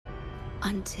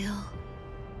Until...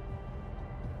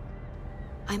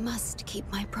 I must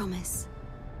keep my promise.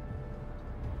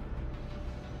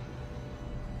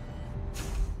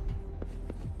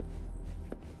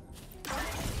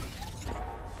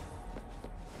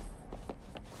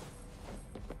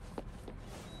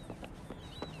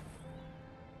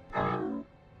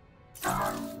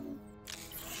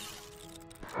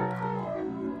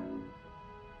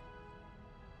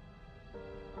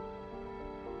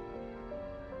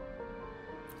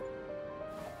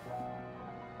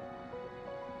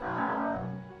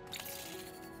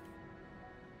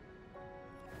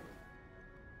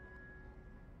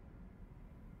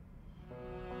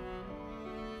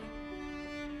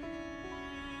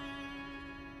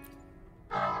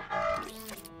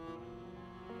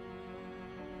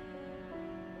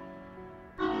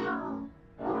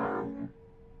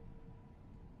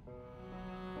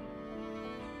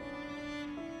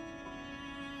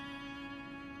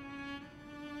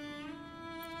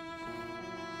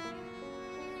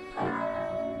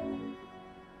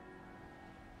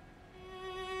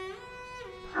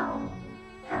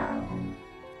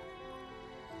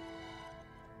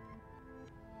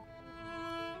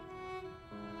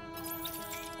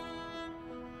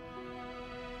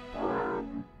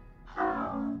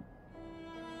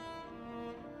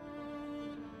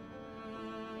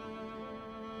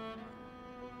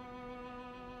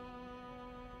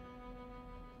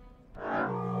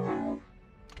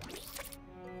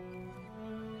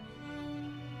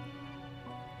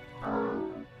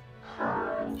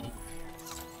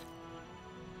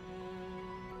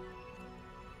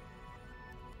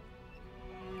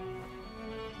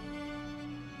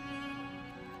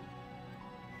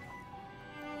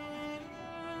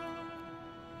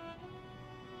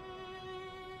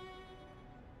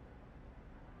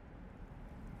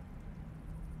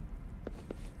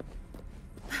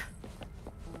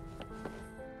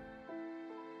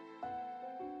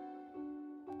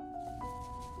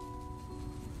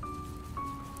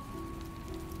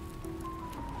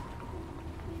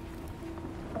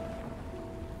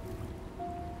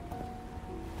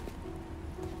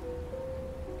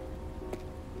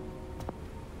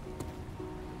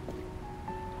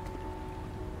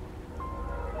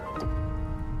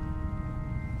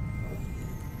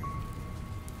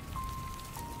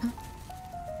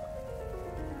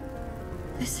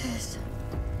 This is...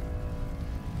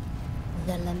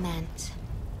 The lament.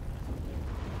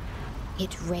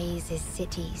 It razes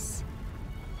cities,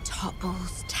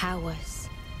 topples towers,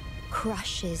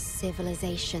 crushes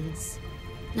civilizations.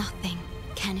 Nothing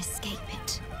can escape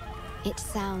it. It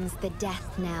sounds the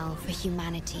death knell for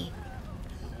humanity,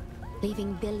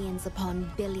 leaving billions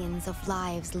upon billions of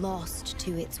lives lost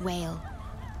to its wail.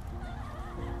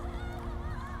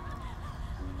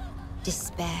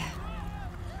 Despair,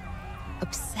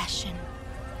 obsession,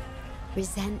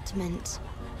 resentment,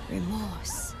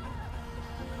 remorse.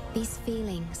 These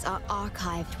feelings are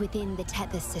archived within the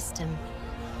Tethys system,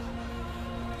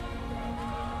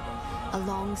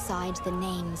 alongside the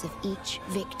names of each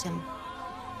victim,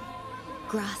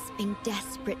 grasping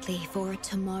desperately for a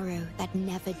tomorrow that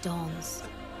never dawns.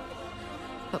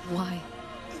 But why?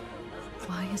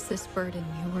 Why is this burden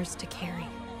yours to carry?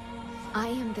 I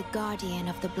am the guardian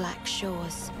of the Black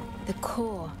Shores, the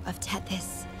core of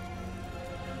Tethys.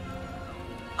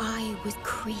 I was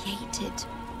created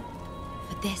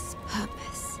for this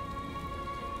purpose.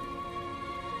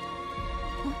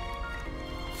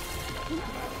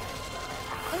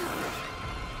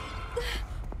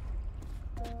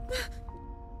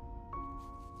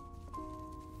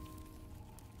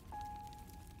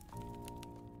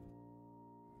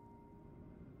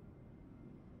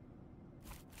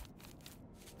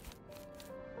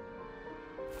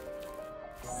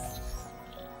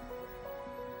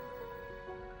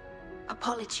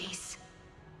 Apologies.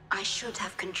 I should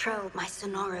have controlled my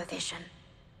Sonora vision.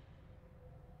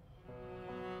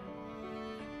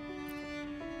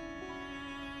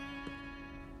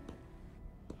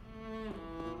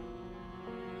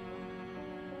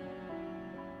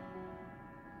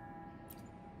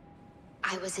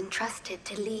 I was entrusted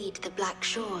to lead the Black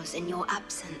Shores in your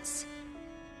absence.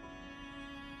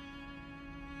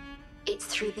 It's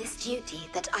through this duty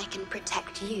that I can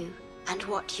protect you and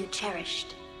what you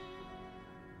cherished.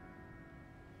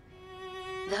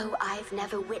 Though I've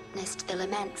never witnessed the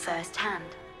lament firsthand,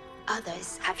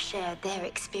 others have shared their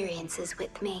experiences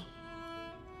with me.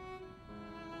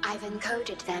 I've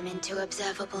encoded them into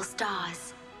observable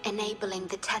stars, enabling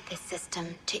the Tethys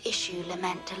system to issue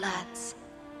lament alerts.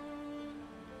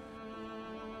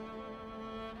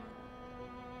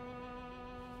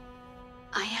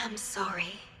 I am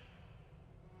sorry.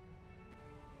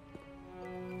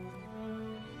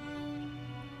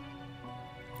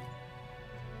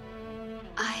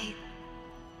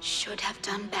 should have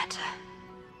done better.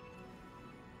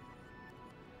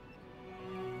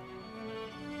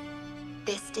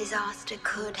 This disaster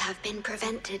could have been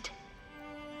prevented.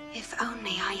 If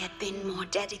only I had been more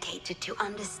dedicated to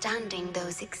understanding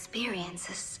those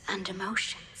experiences and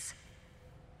emotions.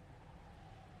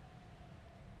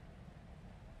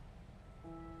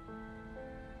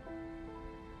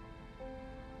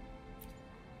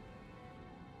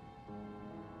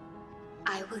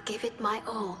 I will give it my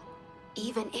all,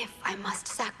 even if I must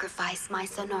sacrifice my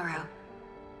Sonoro,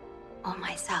 or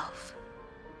myself.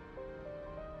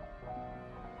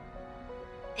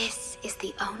 This is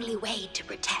the only way to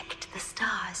protect the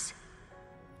stars,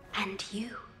 and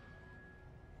you.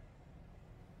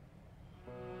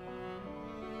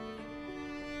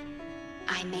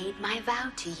 I made my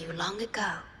vow to you long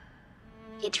ago.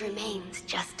 It remains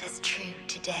just as true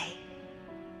today.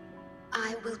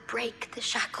 I will break the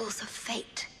shackles of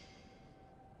fate.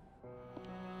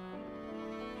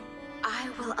 I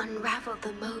will unravel the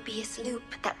Mobius loop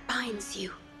that binds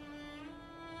you.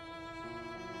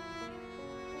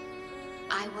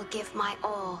 I will give my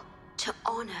all to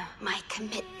honor my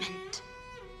commitment.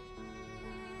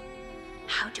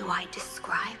 How do I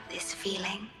describe this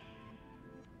feeling?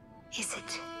 Is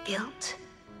it guilt,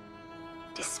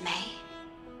 dismay,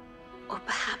 or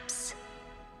perhaps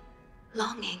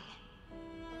longing?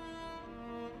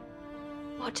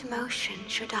 What emotion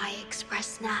should I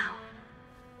express now?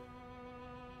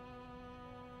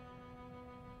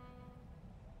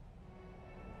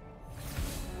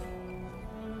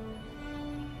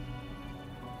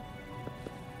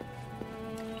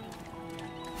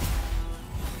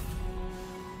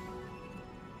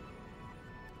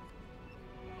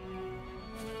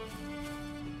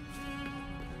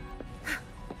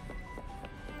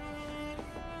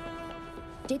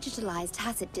 Digitalized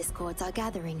Hasid discords are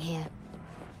gathering here.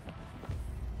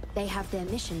 They have their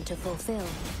mission to fulfill.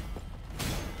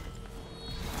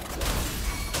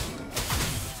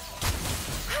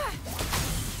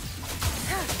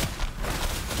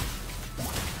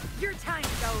 Your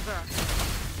time's over.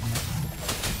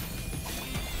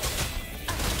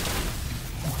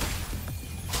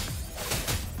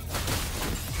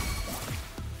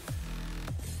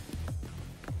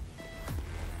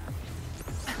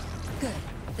 Good.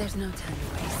 There's no time to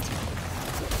waste.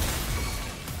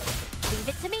 Leave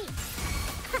it to me.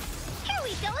 Here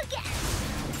we go again.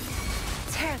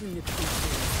 Tear them to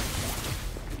pieces.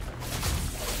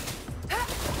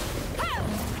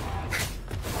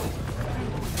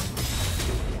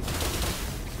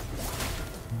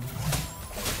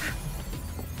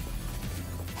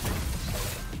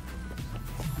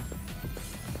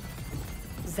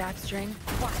 Zapstring,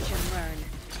 watch and learn.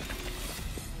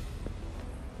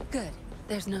 Good.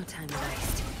 There's no time to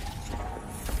waste.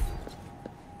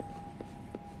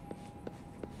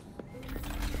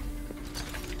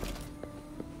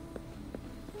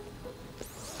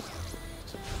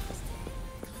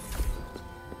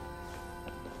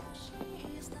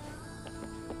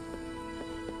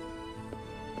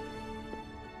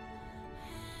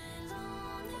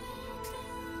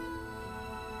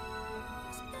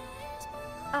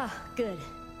 Ah, good.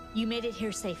 You made it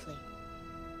here safely.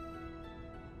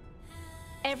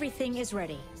 Everything is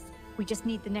ready. We just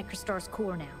need the Necrostar's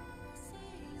core now.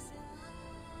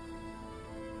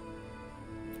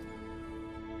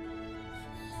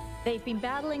 They've been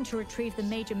battling to retrieve the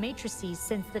major matrices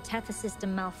since the Tethys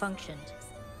system malfunctioned.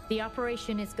 The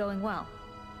operation is going well.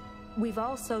 We've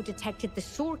also detected the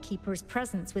Shorekeeper's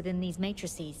presence within these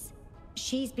matrices.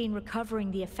 She's been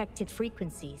recovering the affected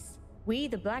frequencies. We,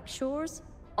 the Black Shores,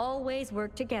 always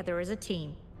work together as a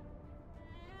team.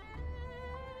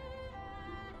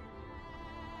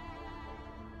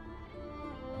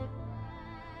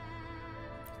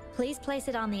 Please place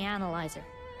it on the analyzer,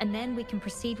 and then we can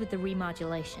proceed with the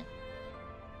remodulation.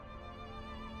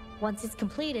 Once it's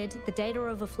completed, the data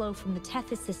overflow from the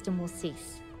Tethys system will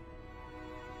cease.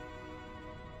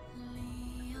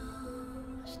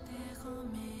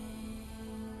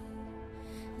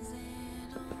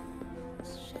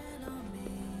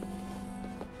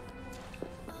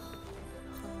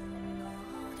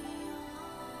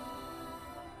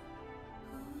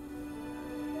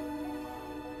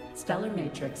 Stellar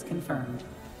matrix confirmed.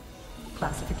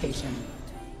 Classification: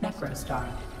 Necrostar.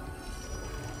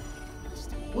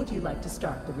 Would you like to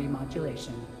start the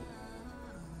remodulation?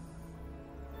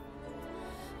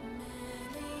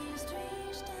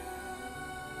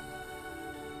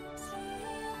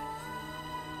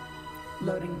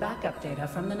 Loading backup data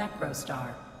from the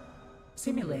Necrostar.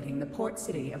 Simulating the port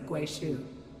city of Guishu.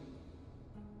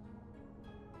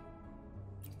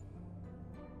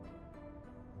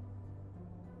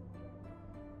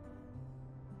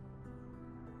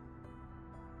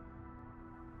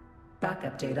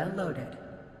 backup data loaded.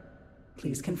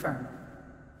 Please confirm.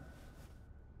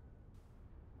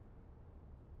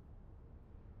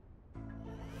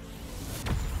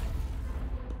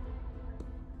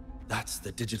 That's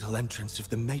the digital entrance of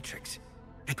the Matrix.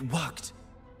 It worked!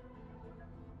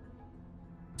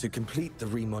 To complete the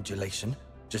remodulation,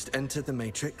 just enter the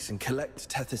Matrix and collect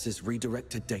Tethys'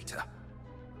 redirected data.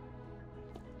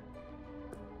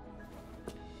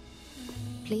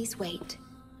 Please wait.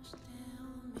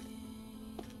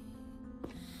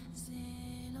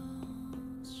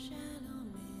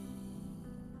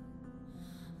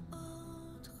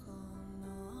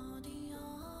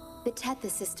 The Tethys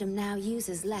system now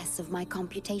uses less of my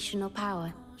computational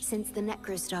power since the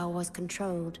Necrostar was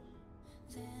controlled.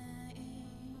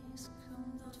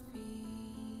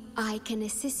 I can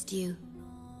assist you.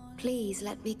 Please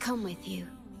let me come with you.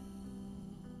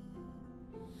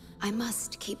 I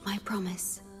must keep my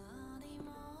promise.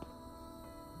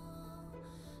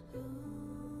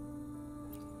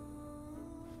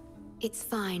 It's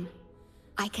fine.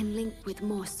 I can link with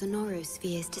more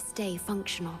sonorospheres to stay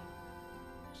functional.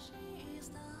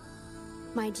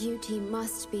 My duty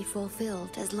must be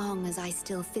fulfilled as long as I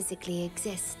still physically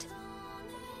exist.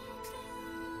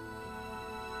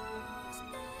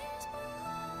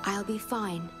 I'll be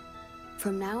fine.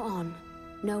 From now on,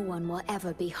 no one will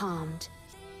ever be harmed.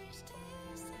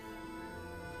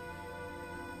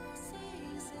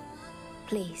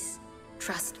 Please,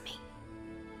 trust me.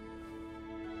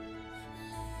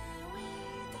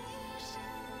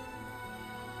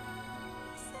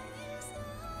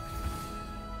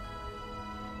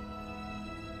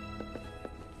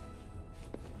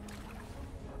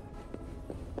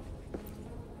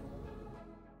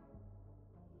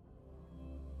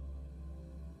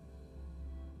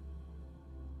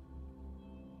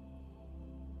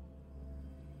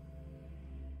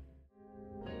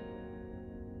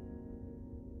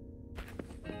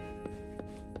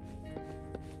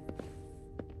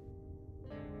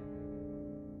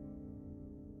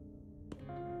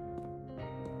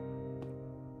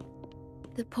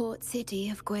 The port city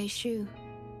of Guizhou.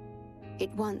 It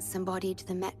once embodied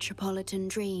the metropolitan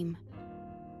dream.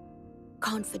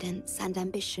 Confidence and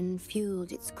ambition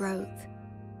fueled its growth,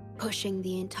 pushing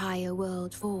the entire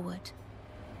world forward.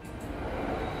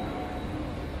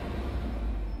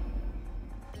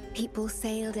 People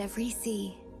sailed every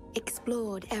sea,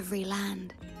 explored every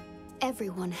land.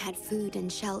 Everyone had food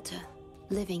and shelter,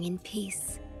 living in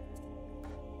peace.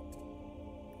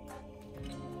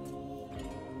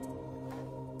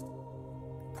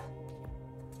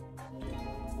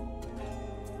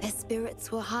 Their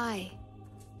spirits were high,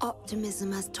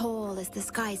 optimism as tall as the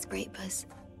skyscrapers.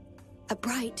 A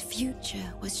bright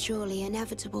future was surely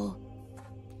inevitable.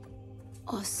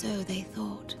 Or so they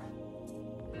thought.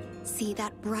 See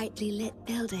that brightly lit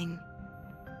building?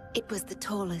 It was the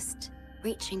tallest,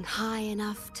 reaching high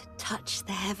enough to touch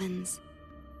the heavens.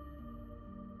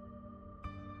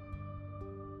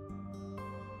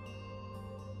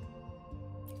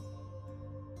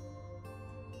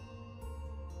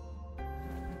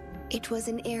 It was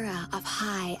an era of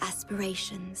high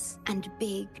aspirations and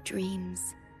big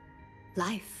dreams.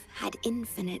 Life had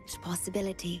infinite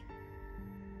possibility.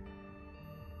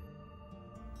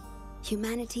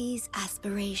 Humanity's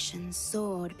aspirations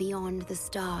soared beyond the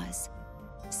stars,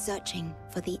 searching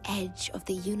for the edge of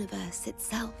the universe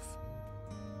itself.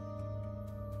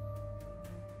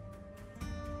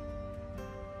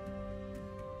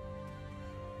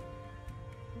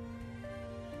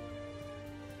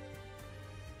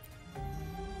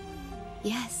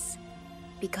 Yes,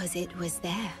 because it was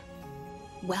there,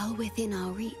 well within our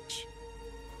reach.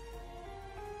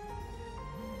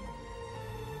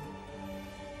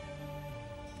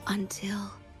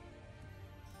 Until...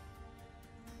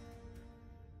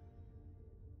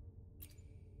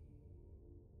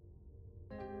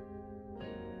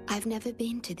 I've never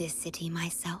been to this city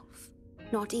myself,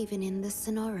 not even in the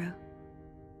Sonoro.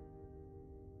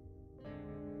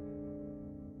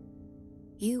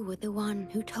 You were the one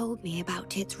who told me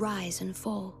about its rise and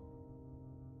fall.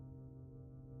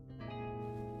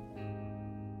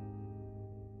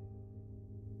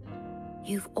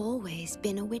 You've always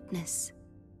been a witness.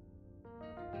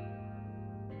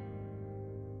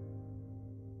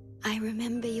 I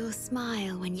remember your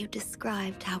smile when you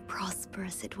described how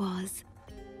prosperous it was.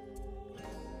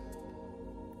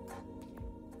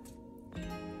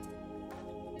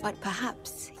 But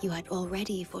perhaps you had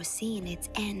already foreseen its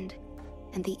end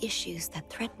and the issues that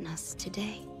threaten us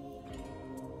today.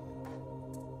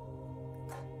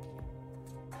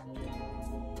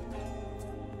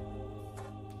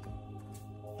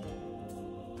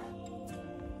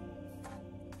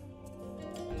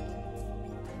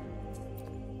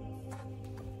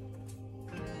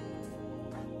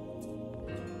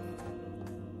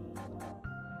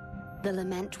 The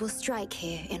lament will strike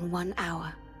here in 1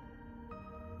 hour.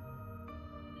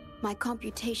 My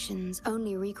computations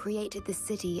only recreated the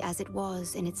city as it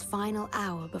was in its final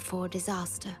hour before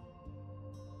disaster.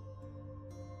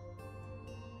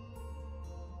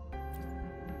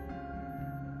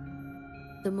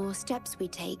 The more steps we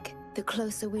take, the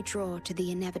closer we draw to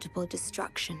the inevitable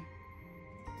destruction.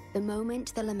 The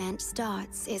moment the lament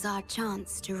starts is our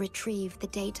chance to retrieve the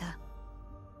data.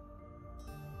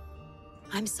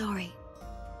 I'm sorry.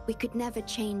 We could never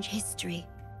change history,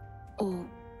 or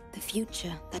the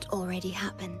future that already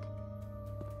happened.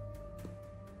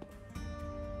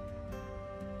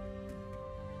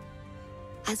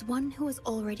 As one who has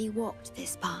already walked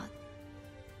this path,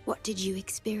 what did you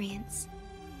experience?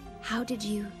 How did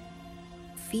you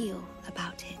feel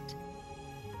about it?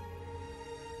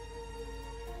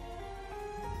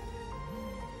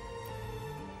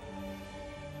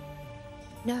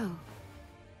 No.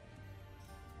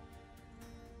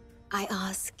 I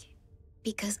ask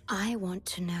because I want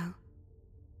to know.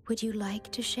 Would you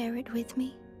like to share it with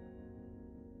me?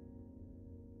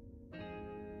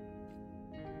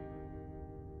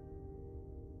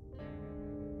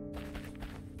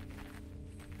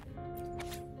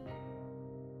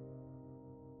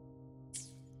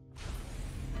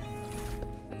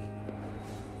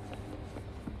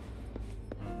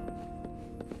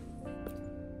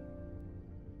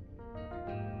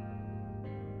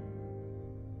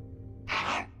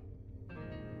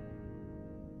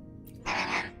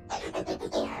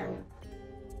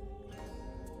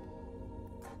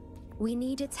 We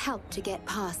need its help to get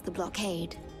past the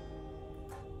blockade.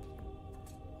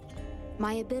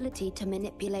 My ability to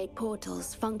manipulate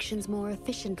portals functions more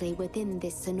efficiently within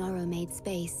this Sonoro-made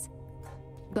space.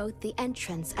 Both the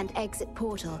entrance and exit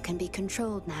portal can be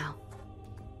controlled now.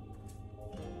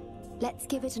 Let's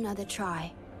give it another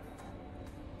try.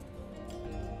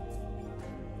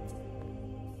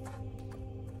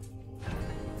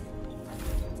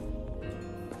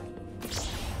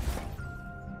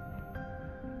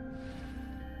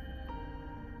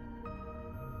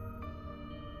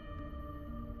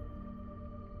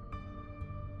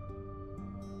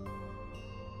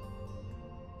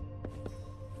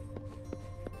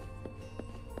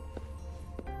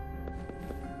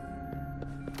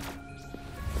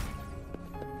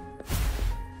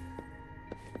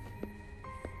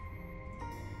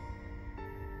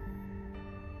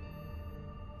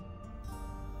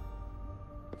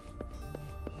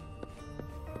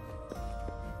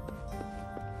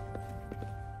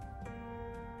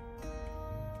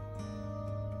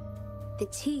 The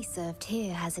tea served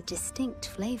here has a distinct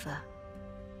flavor.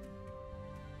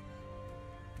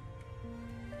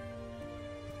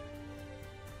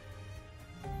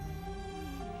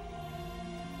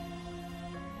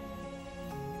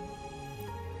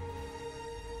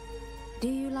 Do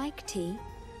you like tea?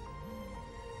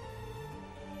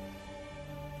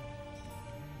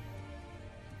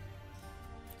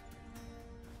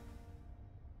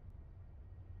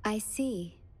 I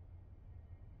see.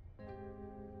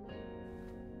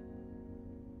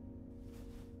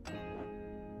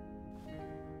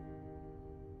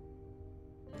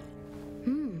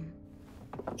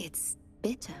 It's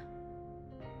bitter.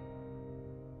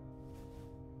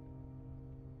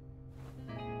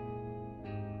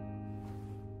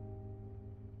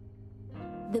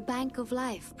 The Bank of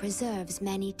Life preserves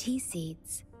many tea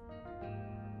seeds.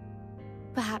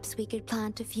 Perhaps we could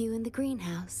plant a few in the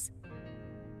greenhouse.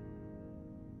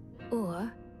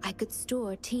 Or I could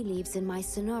store tea leaves in my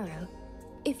Sonoro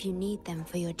if you need them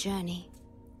for your journey.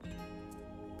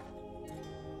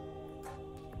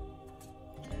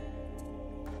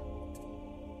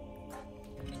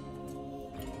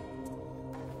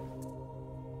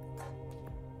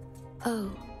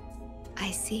 Oh, I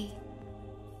see.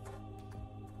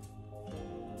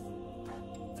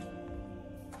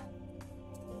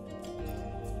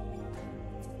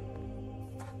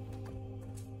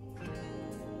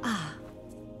 Ah,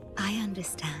 I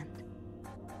understand.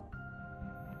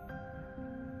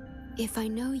 If I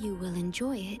know you will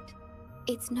enjoy it,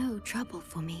 it's no trouble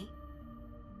for me.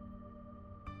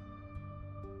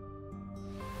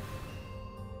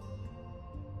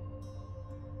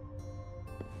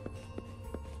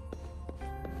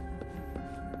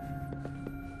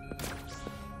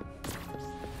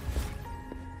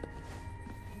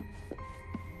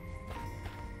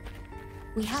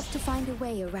 We have to find a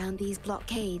way around these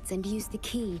blockades and use the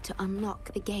key to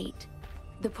unlock the gate.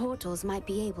 The portals might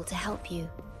be able to help you.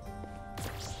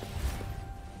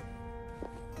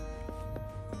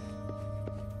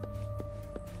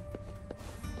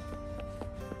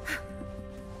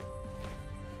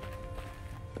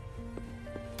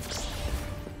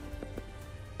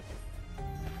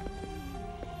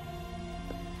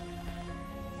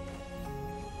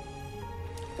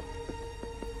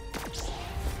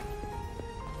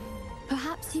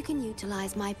 Perhaps you can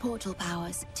utilize my portal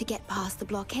powers to get past the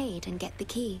blockade and get the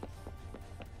key.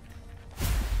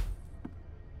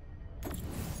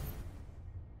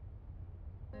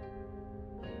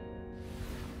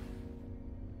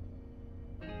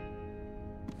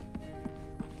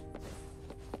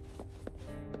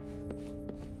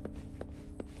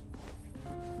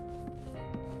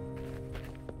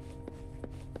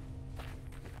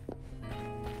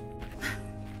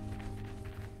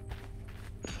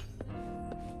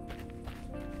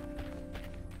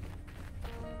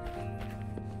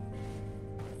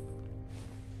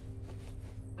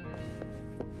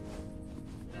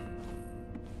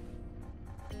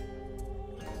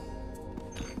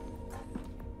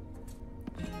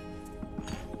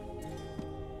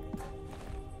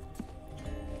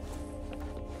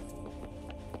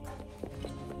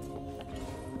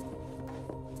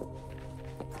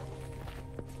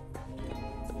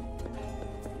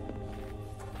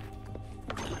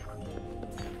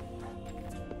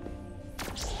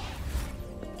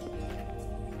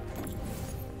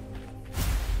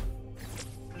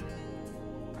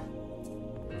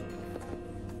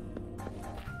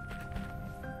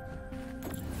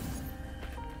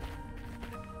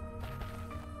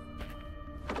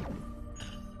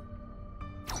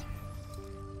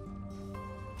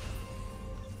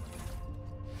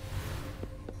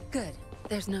 Good.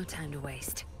 There's no time to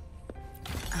waste.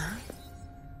 Huh?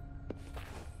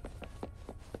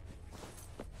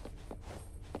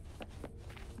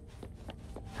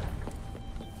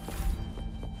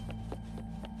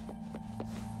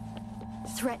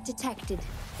 Threat detected.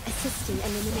 Assisting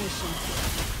elimination.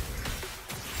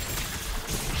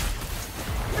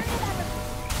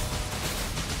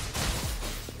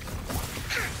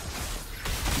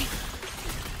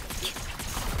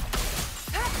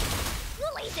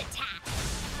 Woolly's attack!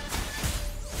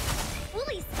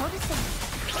 Woolly's noticing.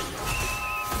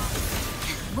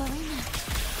 Worry not.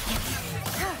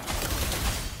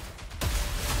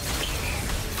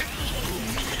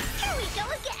 Here we go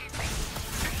again!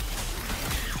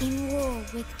 In war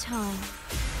with time.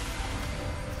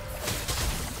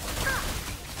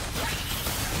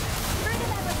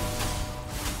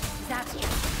 That's it.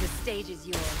 The stage is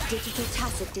yours. Digital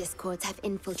tacit discords have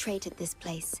infiltrated this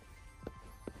place.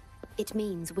 It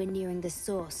means we're nearing the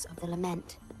source of the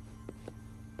lament.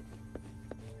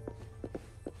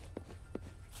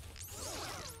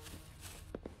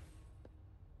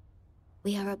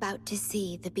 We are about to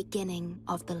see the beginning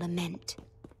of the lament.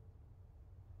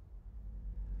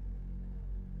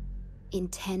 In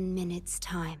 10 minutes'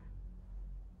 time.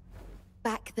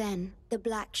 Back then, the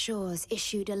Black Shores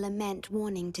issued a lament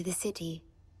warning to the city.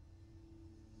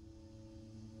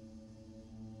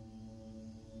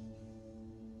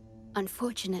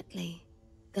 Unfortunately,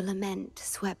 the lament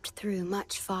swept through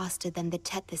much faster than the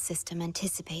Tethys system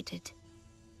anticipated.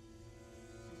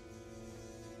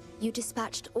 You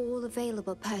dispatched all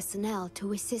available personnel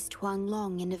to assist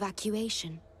Huanglong in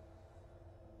evacuation.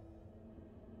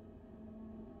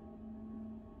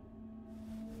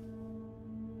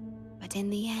 But in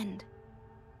the end,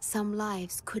 some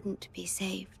lives couldn't be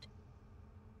saved.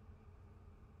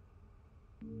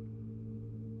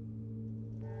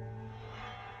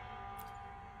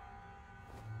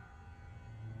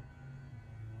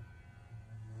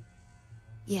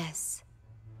 Yes,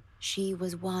 she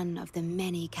was one of the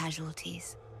many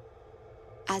casualties.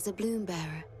 As a bloom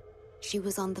bearer, she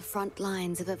was on the front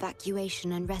lines of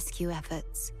evacuation and rescue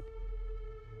efforts.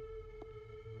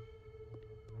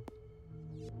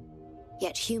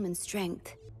 Yet human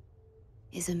strength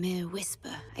is a mere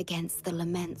whisper against the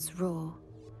lament's roar.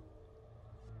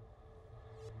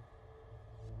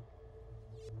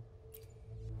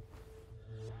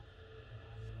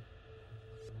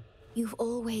 You've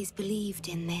always believed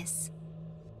in this.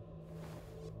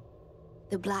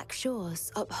 The Black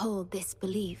Shores uphold this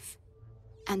belief,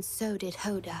 and so did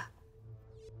Hoda.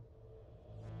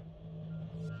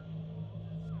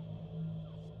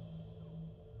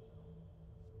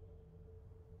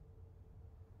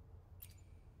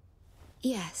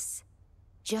 Yes,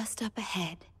 just up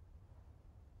ahead.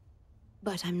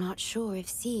 But I'm not sure if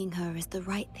seeing her is the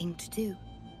right thing to do.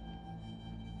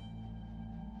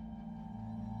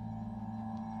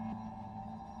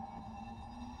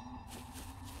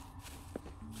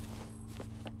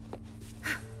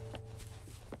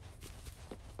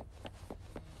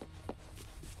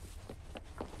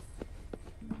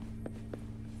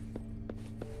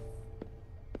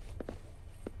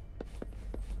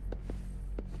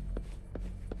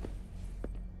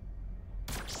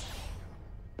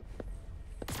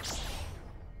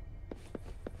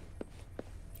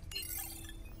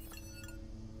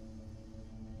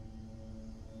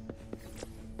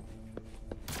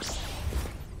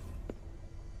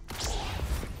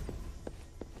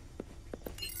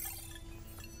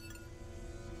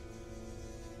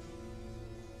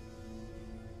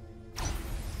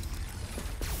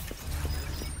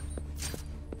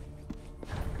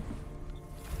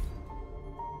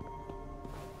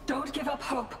 Don't give up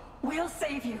hope. We'll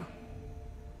save you.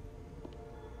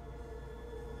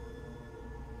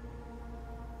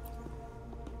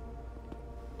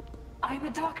 I'm a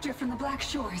doctor from the Black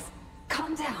Shores.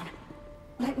 Calm down.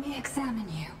 Let me examine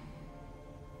you.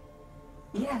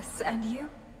 Yes, and you?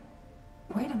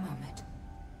 Wait a moment.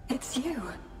 It's you.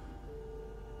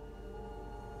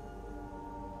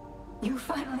 You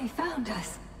finally found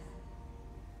us.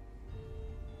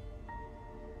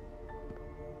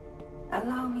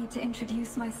 Allow me to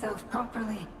introduce myself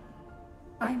properly.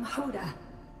 I'm Hoda,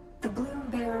 the Bloom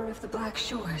Bearer of the Black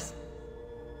Shores.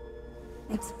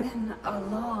 It's been a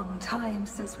long time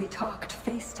since we talked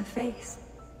face to face,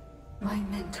 my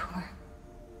mentor.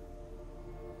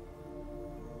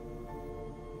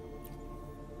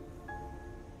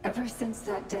 Ever since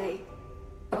that day,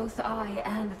 both I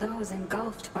and those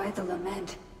engulfed by the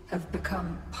lament have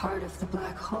become part of the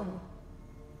black hole.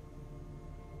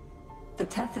 The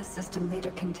Tethys system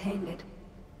later contained it,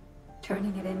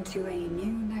 turning it into a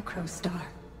new necrostar.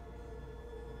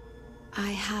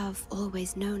 I have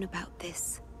always known about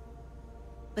this,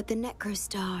 but the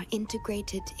necrostar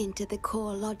integrated into the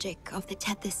core logic of the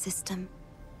Tethys system,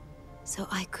 so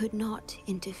I could not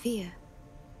interfere.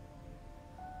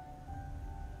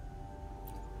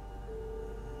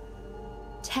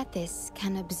 Tethys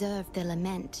can observe the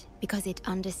lament because it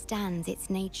understands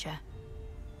its nature.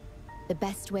 The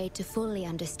best way to fully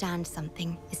understand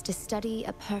something is to study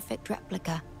a perfect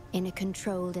replica in a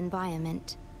controlled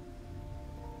environment.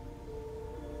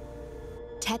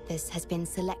 Tethys has been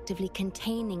selectively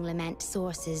containing lament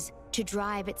sources to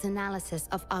drive its analysis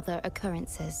of other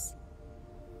occurrences.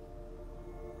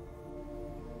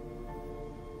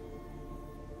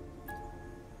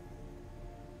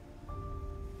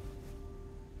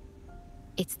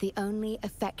 It's the only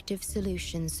effective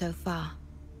solution so far.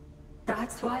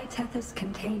 That's why Tethys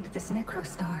contained this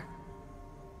necrostar.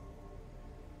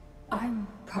 I'm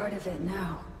part of it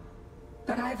now,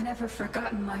 but I've never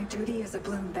forgotten my duty as a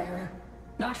Bloom Bearer.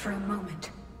 Not for a moment.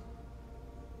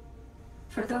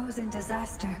 For those in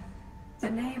disaster, the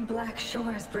name Black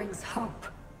Shores brings hope.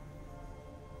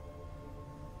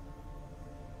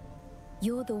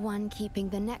 You're the one keeping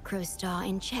the necrostar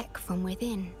in check from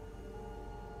within.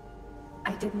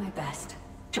 I did my best,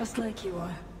 just like you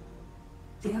are.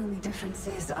 The only difference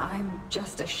is I'm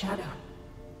just a shadow.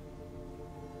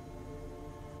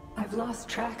 I've lost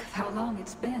track of how long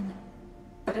it's been,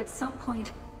 but at some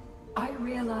point, I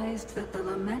realized that the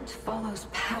lament follows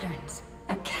patterns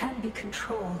and can be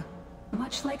controlled,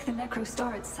 much like the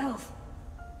necrostar itself.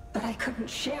 But I couldn't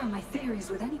share my theories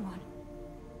with anyone.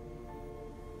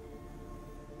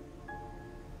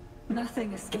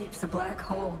 Nothing escapes a black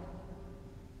hole.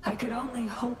 I could only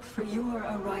hope for your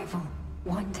arrival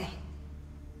one day.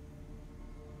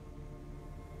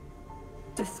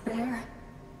 Despair,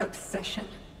 obsession,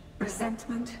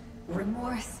 resentment,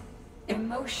 remorse,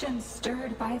 emotions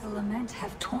stirred by the lament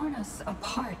have torn us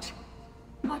apart,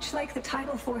 much like the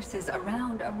tidal forces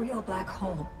around a real black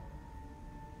hole.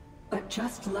 But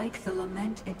just like the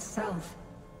lament itself,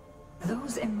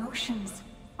 those emotions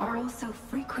are also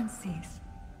frequencies.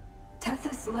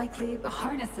 Tethys likely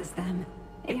harnesses them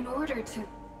in order to...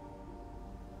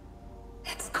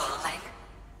 It's calling.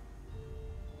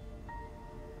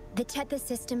 The Tethys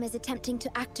system is attempting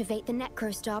to activate the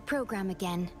necrostar program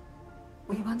again.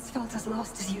 We once felt as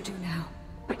lost as you do now,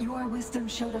 but your wisdom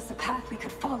showed us a path we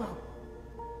could follow.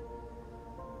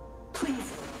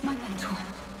 Please, my mentor.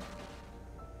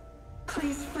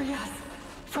 Please free us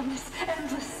from this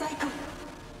endless cycle.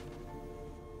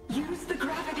 Use the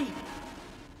gravity.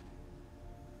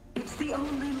 It's the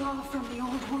only law from the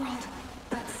old world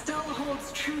that still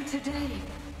holds true today.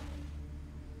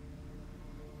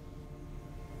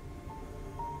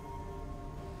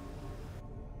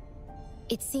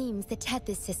 It seems the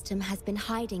Tethys system has been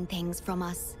hiding things from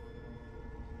us.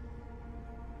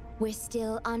 We're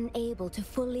still unable to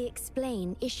fully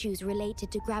explain issues related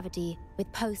to gravity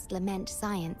with post-lament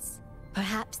science.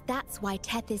 Perhaps that's why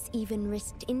Tethys even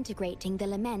risked integrating the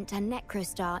lament and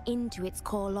necrostar into its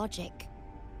core logic.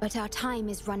 But our time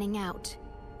is running out.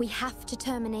 We have to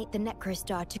terminate the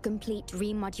necrostar to complete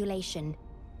remodulation.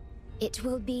 It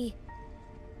will be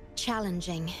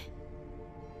challenging.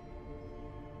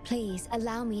 Please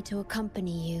allow me to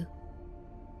accompany you.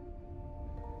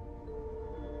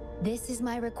 This is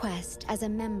my request as a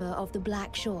member of the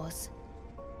Black Shores.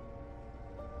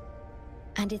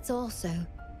 And it's also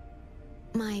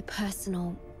my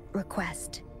personal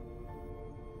request.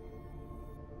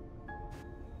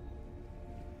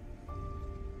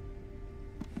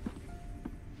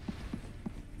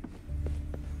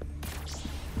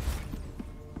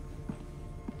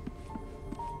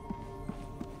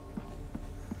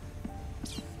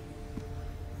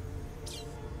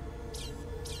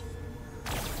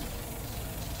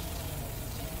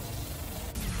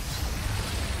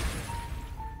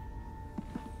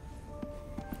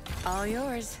 All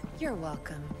yours. You're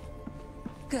welcome.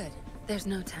 Good. There's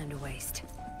no time to waste.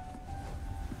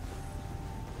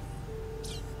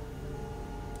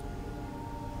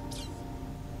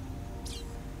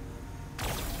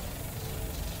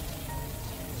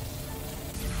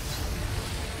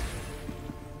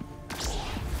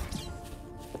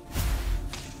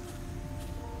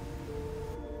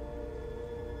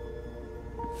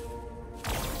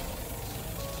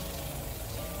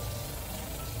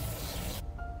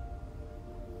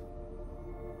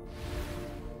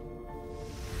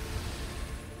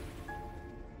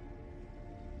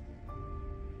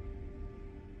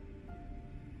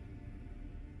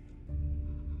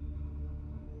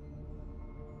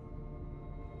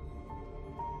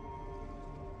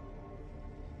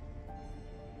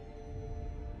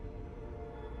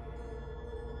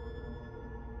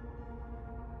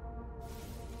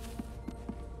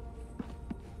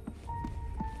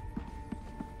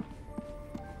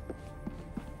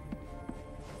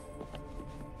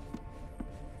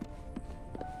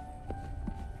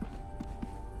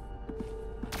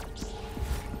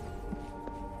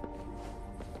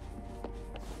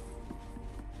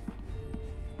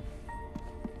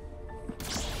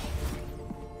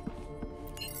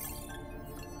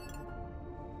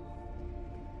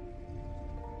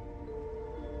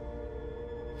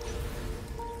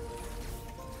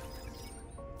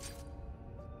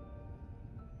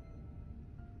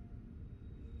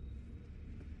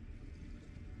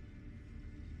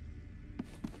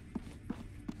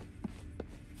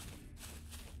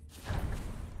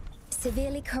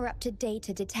 Severely corrupted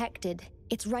data detected.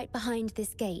 It's right behind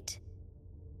this gate.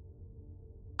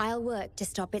 I'll work to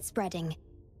stop it spreading.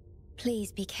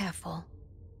 Please be careful.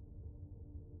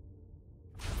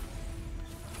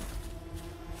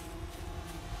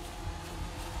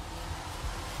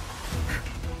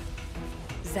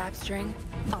 Zapstring,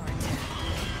 art.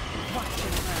 Watch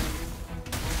and learn.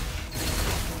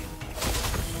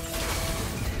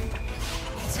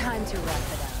 Time to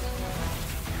wrap it up.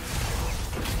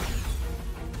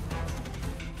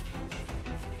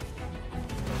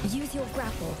 Use your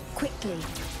grapple, quickly.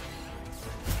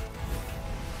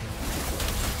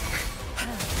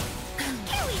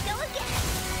 Here we go again!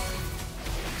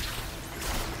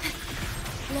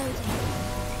 Loading.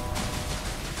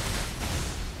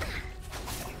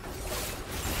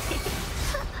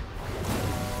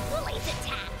 Woolly's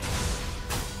attack!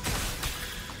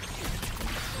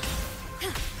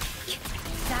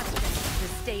 Zapstring, the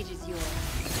stage is yours.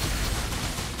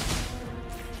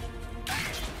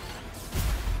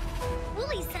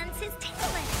 Woolly sends his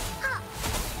tailwind up!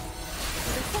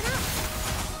 Listen up!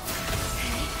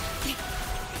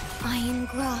 Iron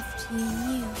graft you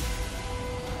knew.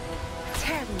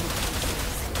 Tear me to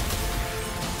pieces.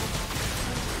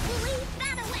 Woolly,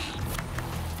 that away!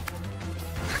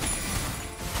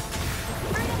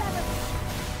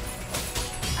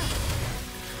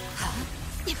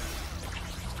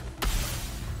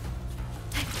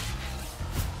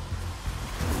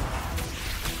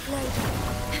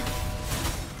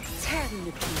 Tear me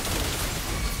to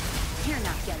pieces. You're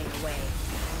not getting away.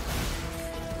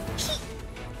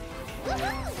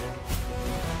 Woohoo!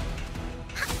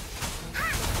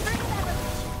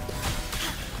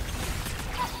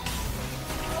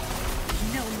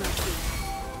 No mercy.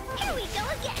 Here we go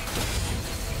again!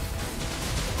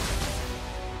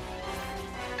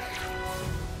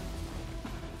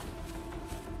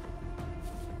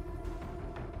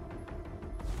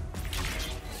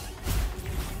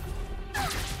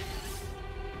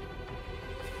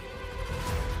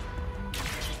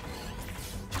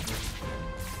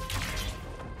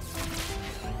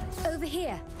 Over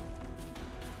here.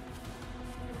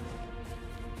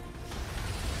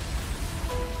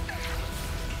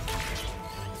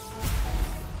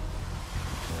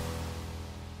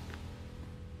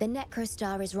 The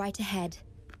Necrostar is right ahead.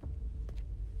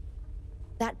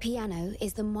 That piano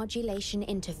is the modulation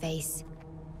interface.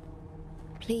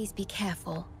 Please be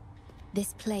careful.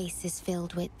 This place is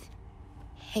filled with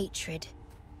hatred.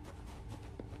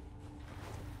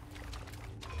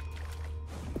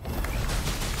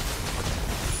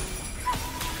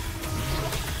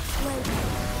 Loading.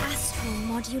 Astral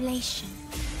modulation.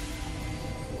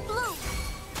 Blue!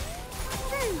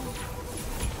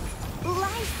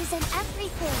 Life is in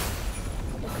everything!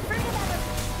 The fruit of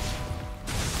evolution!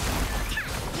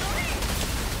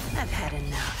 I've had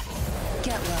enough.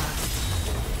 Get lost.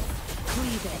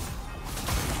 Cleave it.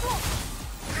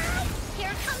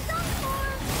 Here comes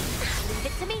Encore! Leave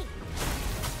it to me!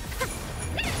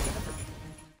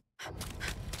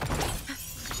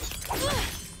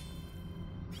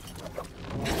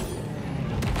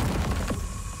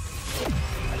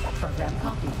 Program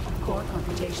copied. Core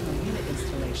computational unit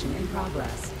installation in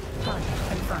progress. Target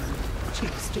confirmed.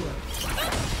 Chief Steward.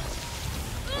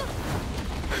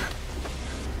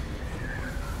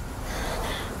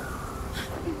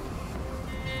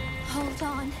 Hold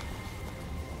on.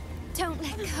 Don't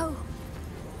let go.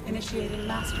 Initiating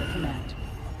master command.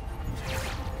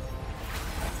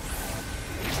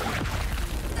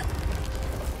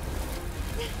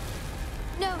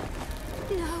 No.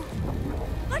 No.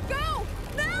 Let go!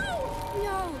 No!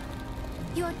 No.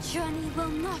 Your journey will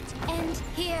not end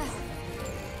here.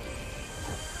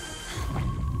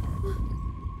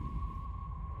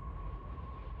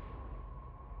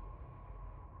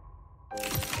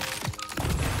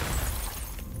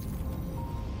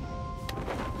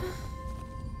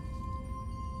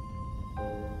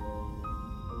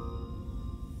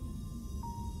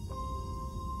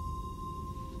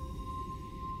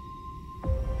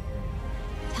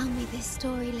 Tell me this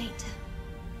story later,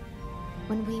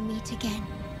 when we meet again.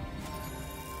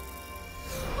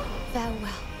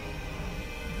 Farewell.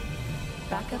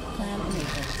 Backup plan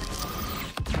enabled.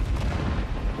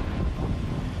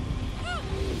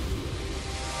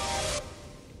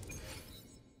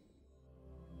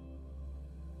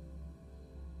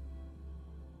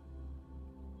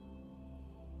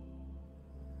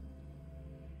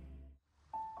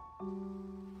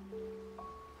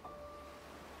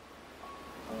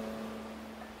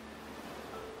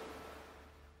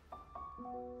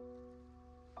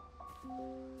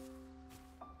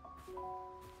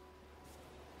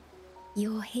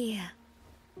 You're here.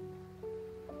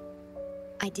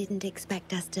 I didn't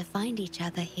expect us to find each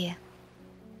other here.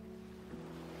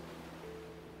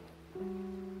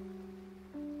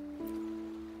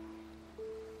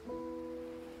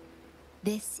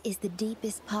 This is the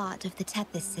deepest part of the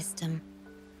Tethys system.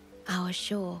 Our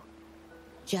shore,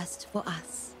 just for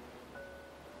us.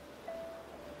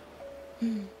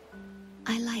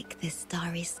 I like this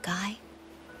starry sky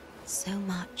so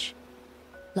much.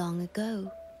 Long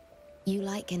ago, you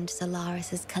likened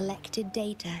Solaris's collected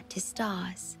data to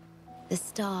stars, the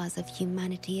stars of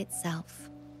humanity itself.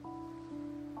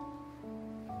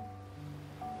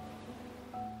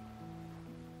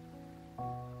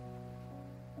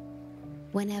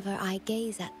 Whenever I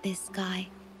gaze at this sky,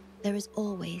 there is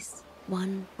always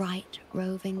one bright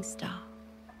roving star.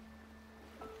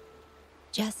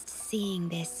 Just seeing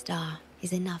this star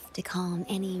is enough to calm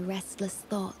any restless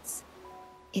thoughts.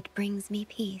 It brings me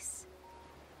peace.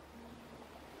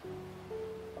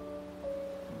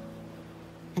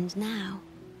 And now,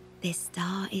 this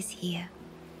star is here,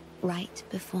 right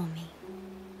before me.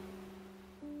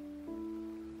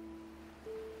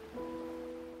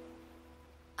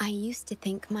 I used to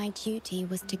think my duty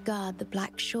was to guard the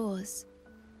Black Shores,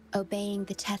 obeying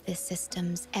the Tethys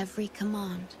system's every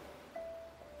command.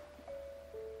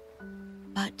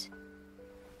 But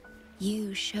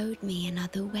you showed me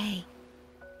another way.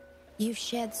 You've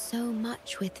shared so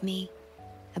much with me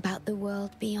about the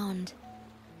world beyond,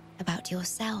 about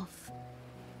yourself,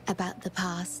 about the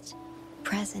past,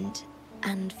 present,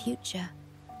 and future.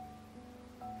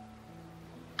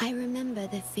 I remember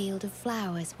the field of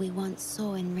flowers we once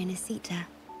saw in Renacita.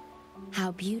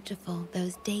 How beautiful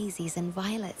those daisies and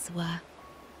violets were.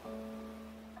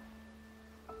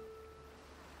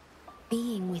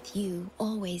 Being with you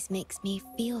always makes me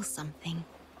feel something.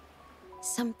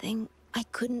 Something I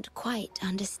couldn't quite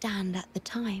understand at the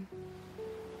time.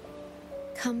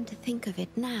 Come to think of it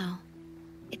now,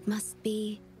 it must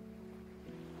be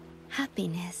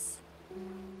happiness.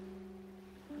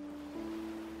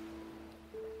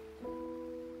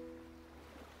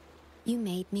 You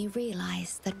made me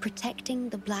realize that protecting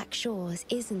the Black Shores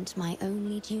isn't my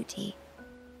only duty.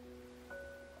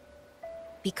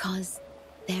 Because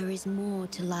there is more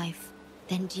to life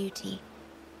than duty.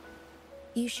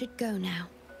 You should go now.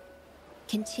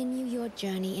 Continue your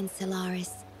journey in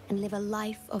Solaris and live a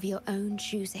life of your own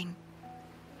choosing.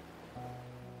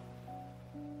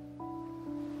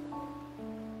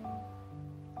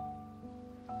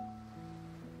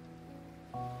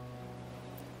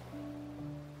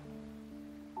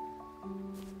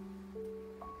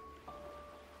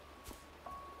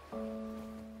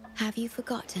 Have you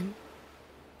forgotten?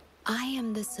 I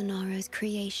am the Sonoro's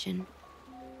creation.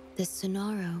 The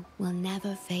Sonoro will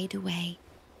never fade away,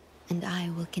 and I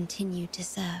will continue to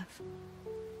serve.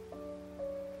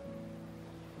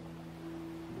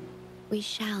 We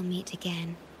shall meet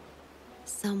again,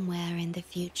 somewhere in the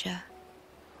future.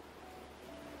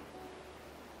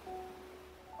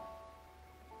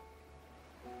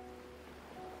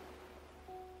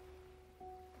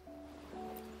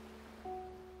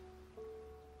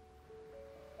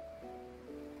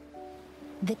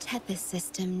 The Tethys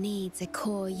system needs a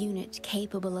core unit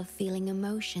capable of feeling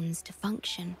emotions to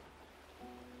function.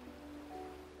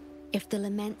 If the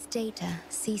Lament's data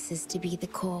ceases to be the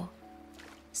core,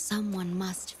 someone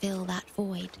must fill that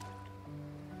void.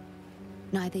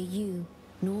 Neither you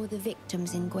nor the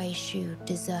victims in Guishu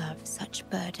deserve such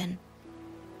burden.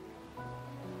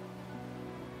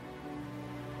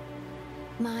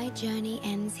 My journey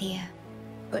ends here,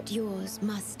 but yours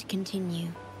must continue.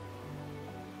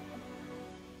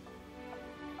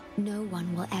 No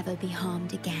one will ever be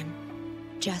harmed again,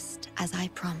 just as I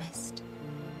promised.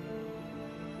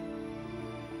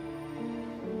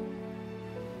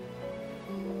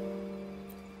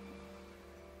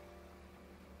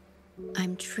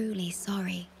 I'm truly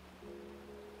sorry.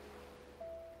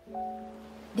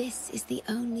 This is the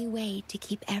only way to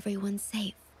keep everyone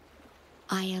safe.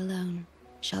 I alone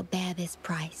shall bear this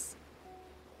price.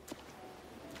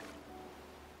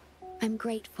 I'm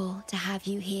grateful to have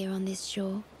you here on this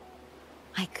shore.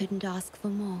 I couldn't ask for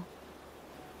more.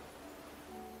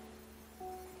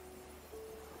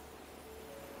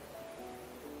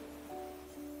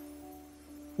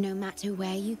 No matter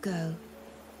where you go,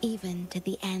 even to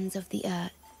the ends of the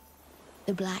earth,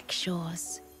 the Black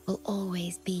Shores will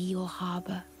always be your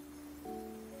harbor.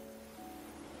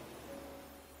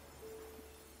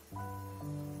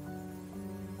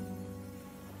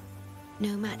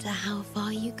 No matter how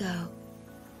far you go,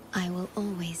 I will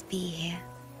always be here,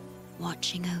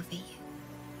 watching over you.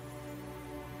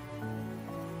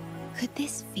 Could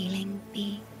this feeling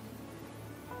be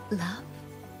love?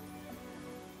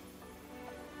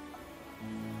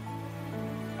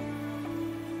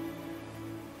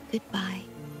 Goodbye.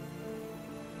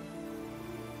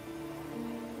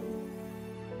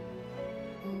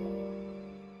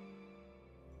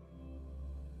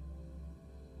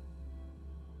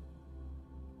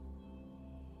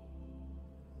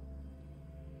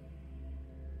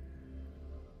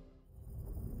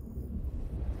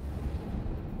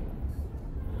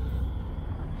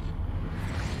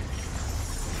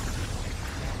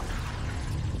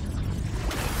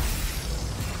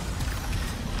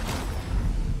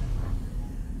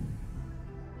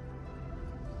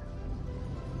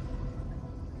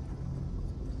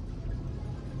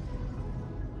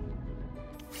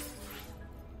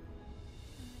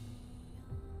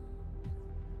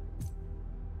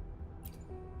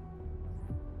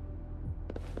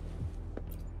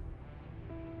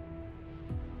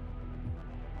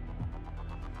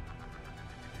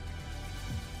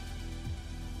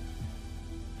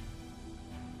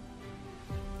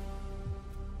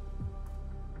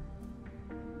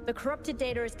 The corrupted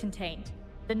data is contained.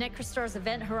 The Necrostar's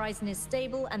event horizon is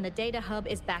stable and the data hub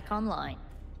is back online.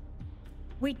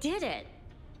 We did it!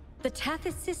 The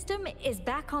Tethys system is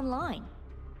back online.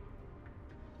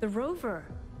 The rover,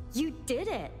 you did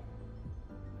it!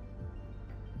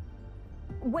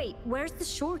 Wait, where's the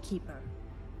shorekeeper?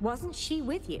 Wasn't she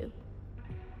with you?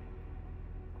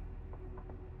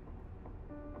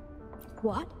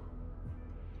 What?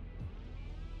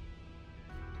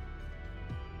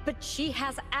 But she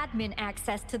has admin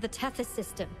access to the Tethys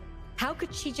system. How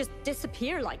could she just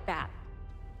disappear like that?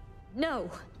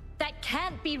 No, that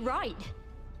can't be right.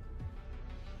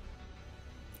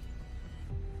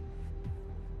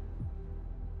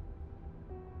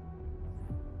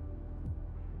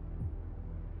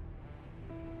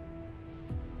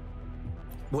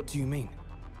 What do you mean?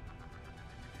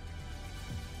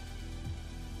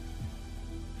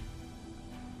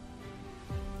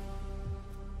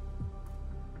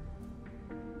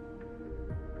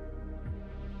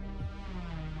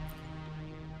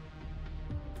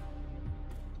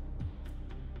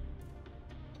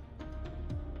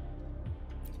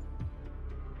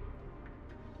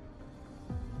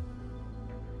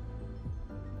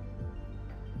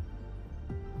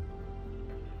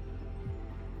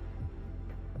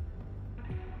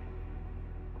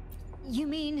 You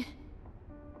mean...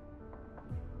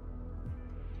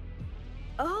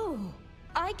 Oh,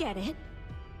 I get it.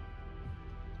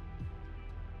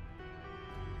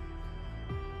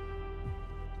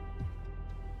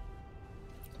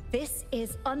 This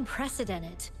is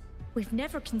unprecedented. We've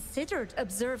never considered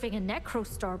observing a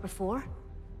Necrostar before.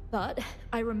 But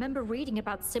I remember reading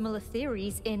about similar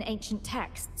theories in ancient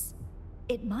texts.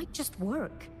 It might just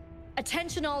work.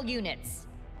 Attention all units.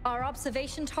 Our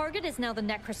observation target is now the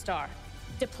Necrostar.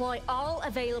 Deploy all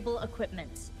available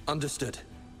equipment. Understood.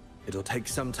 It'll take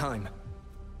some time.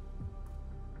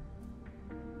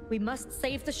 We must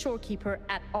save the shorekeeper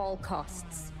at all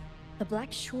costs. The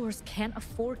Black Shores can't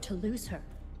afford to lose her.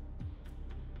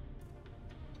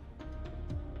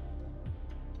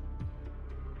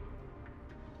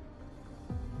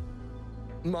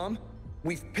 Mom,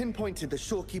 we've pinpointed the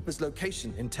Shorekeeper's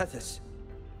location in Tethys.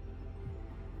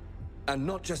 And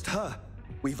not just her.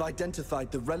 We've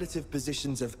identified the relative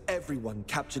positions of everyone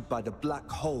captured by the black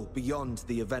hole beyond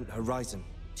the event horizon.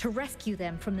 To rescue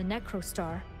them from the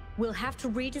Necrostar, we'll have to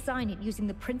redesign it using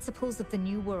the principles of the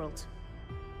New World.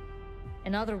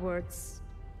 In other words...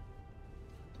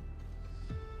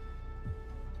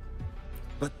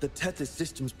 But the Tethys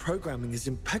system's programming is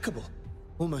impeccable,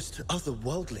 almost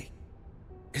otherworldly.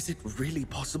 Is it really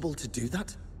possible to do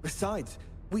that? Besides,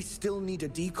 we still need a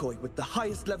decoy with the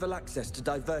highest level access to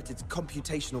divert its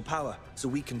computational power so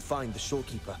we can find the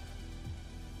Shorekeeper.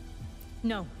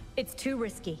 No, it's too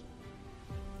risky.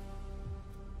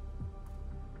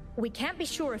 We can't be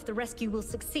sure if the rescue will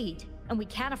succeed, and we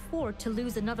can't afford to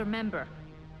lose another member.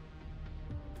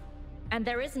 And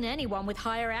there isn't anyone with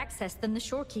higher access than the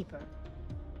Shorekeeper.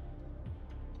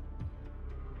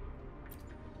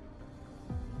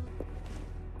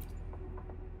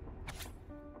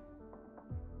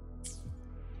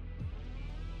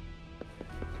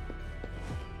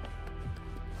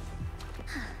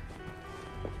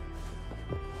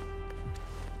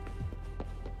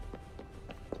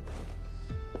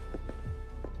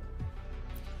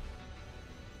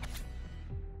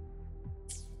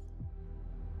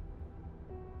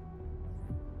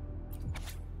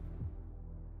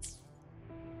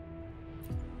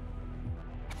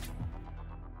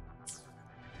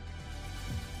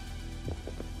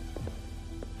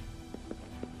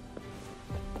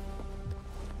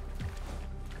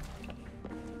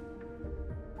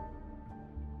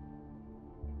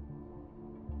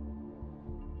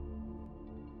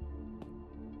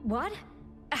 What?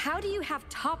 How do you have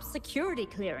top security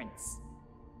clearance?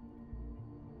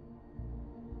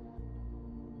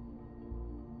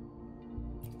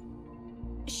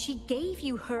 She gave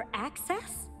you her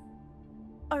access?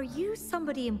 Are you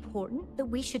somebody important that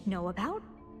we should know about?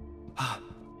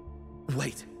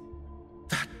 Wait.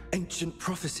 That ancient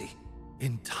prophecy.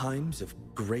 In times of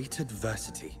great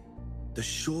adversity, the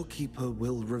Shorekeeper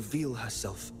will reveal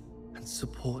herself and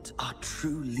support our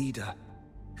true leader,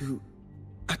 who,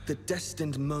 at the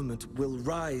destined moment, will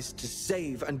rise to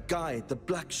save and guide the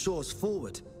Black Shores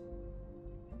forward.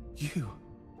 You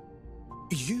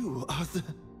are the...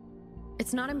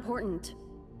 It's not important.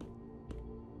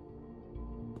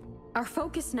 Our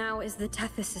focus now is the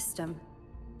Tethys system.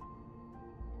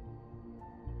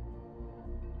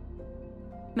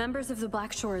 Members of the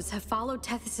Black Shores have followed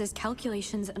Tethys'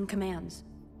 calculations and commands.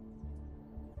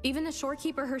 Even the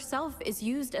Shorekeeper herself is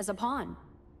used as a pawn.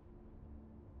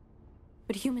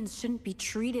 But humans shouldn't be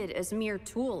treated as mere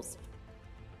tools.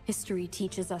 History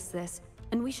teaches us this,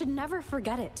 and we should never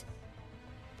forget it.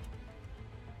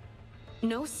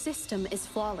 No system is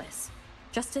flawless,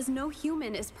 just as no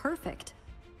human is perfect.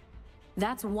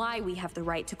 That's why we have the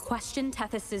right to question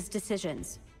Tethys'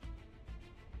 decisions.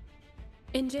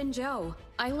 In Jinzhou,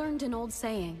 I learned an old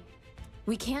saying.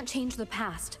 We can't change the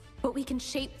past, but we can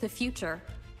shape the future.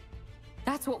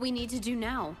 That's what we need to do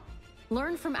now.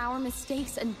 Learn from our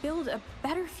mistakes and build a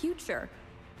better future.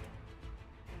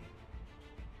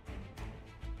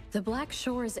 The Black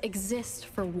Shores exist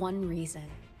for one reason.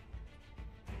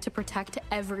 To protect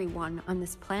everyone on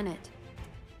this planet.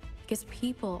 Because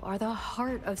people are the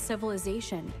heart of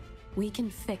civilization. We can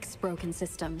fix broken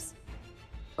systems.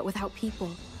 But without people,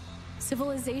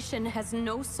 civilization has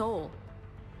no soul.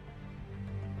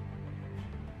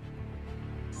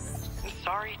 I'm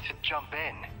sorry to jump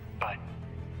in, but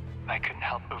I couldn't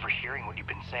help overhearing what you've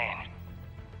been saying.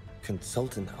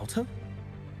 Consultant Alto?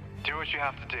 Do what you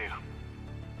have to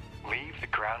do. Leave the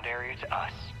ground area to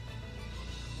us.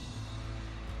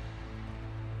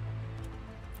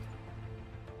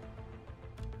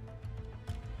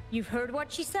 You've heard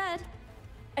what she said.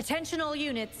 Attention all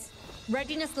units.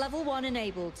 Readiness level 1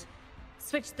 enabled.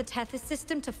 Switch the Tethys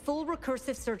system to full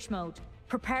recursive search mode.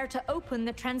 Prepare to open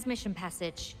the transmission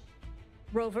passage.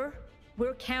 Rover,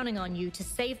 we're counting on you to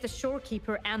save the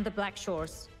Shorekeeper and the Black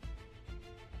Shores.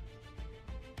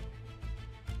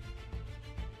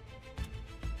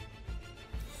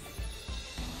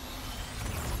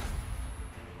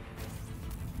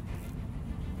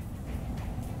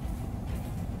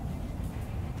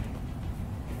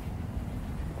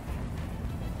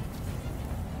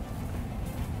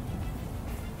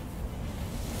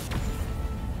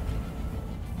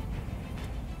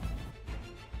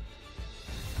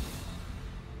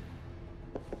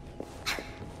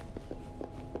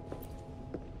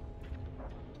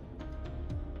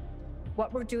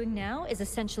 What we're doing now is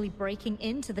essentially breaking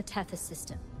into the Tethys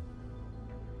system.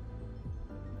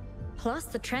 Plus,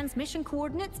 the transmission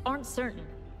coordinates aren't certain.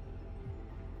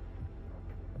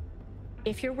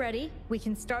 If you're ready, we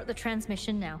can start the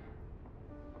transmission now.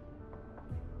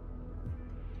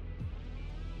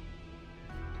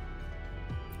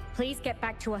 Please get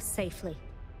back to us safely.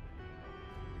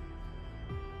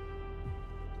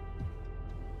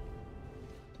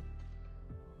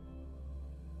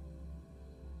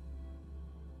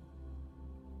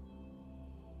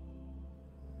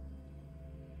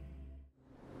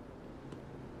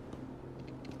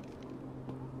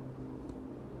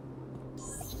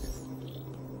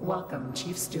 Welcome,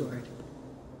 Chief Steward.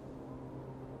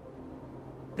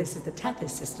 This is the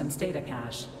Tethys System's data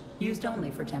cache, used only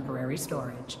for temporary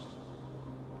storage.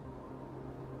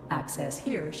 Access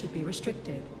here should be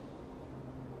restricted.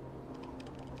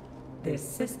 This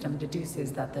system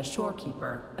deduces that the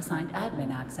Shorekeeper assigned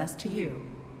admin access to you.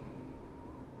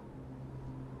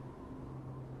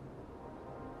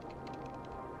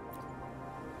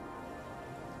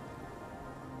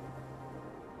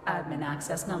 Admin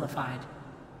access nullified.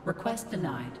 Request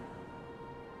denied.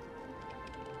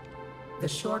 The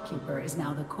Shorekeeper is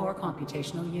now the core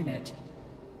computational unit.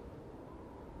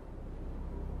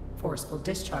 Forceful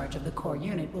discharge of the core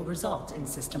unit will result in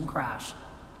system crash.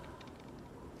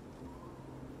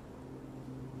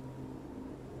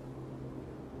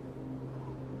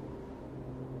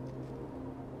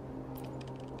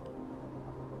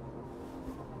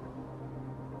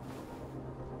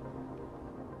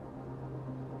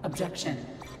 Objection.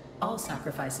 All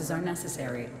sacrifices are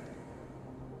necessary.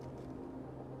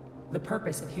 The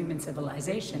purpose of human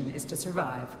civilization is to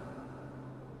survive.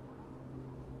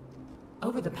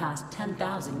 Over the past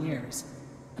 10,000 years,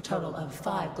 a total of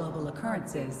 5 global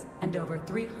occurrences and over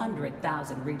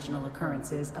 300,000 regional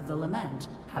occurrences of the Lament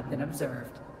have been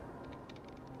observed.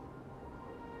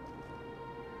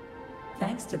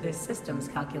 Thanks to this system's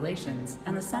calculations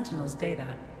and the Sentinel's data,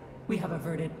 we have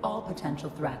averted all potential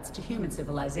threats to human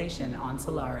civilization on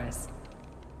Solaris.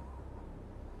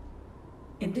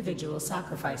 Individual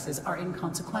sacrifices are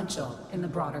inconsequential in the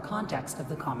broader context of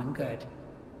the common good.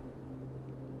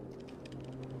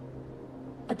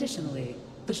 Additionally,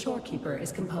 the Shorekeeper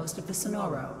is composed of the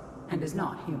Sonoro and is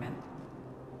not human.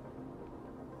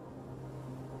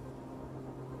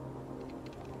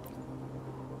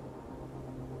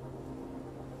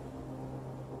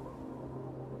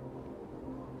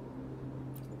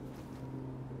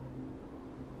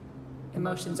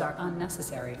 Emotions are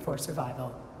unnecessary for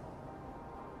survival.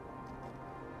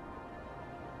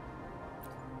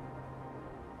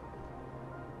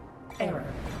 Error.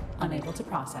 Unable to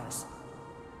process.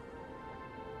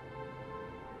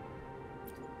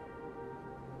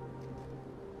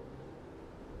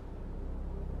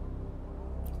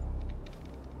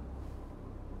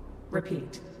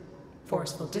 Repeat.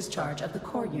 Forceful discharge of the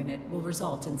core unit will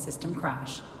result in system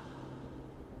crash.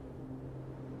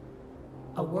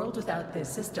 A world without this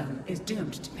system is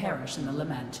doomed to perish in the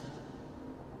Lament.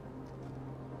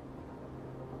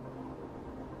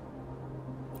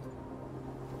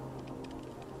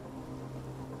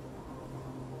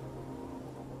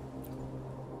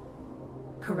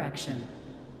 Correction.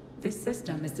 This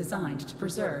system is designed to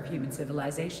preserve human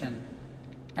civilization.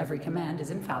 Every command is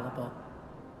infallible.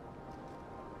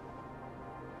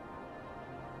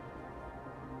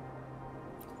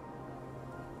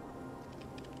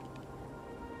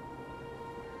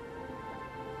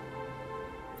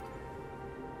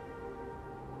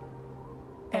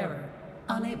 Error.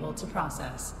 Unable to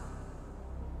process.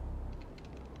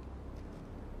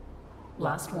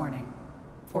 Last warning.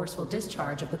 Forceful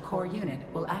discharge of the core unit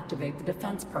will activate the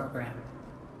defense program.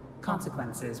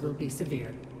 Consequences will be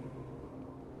severe.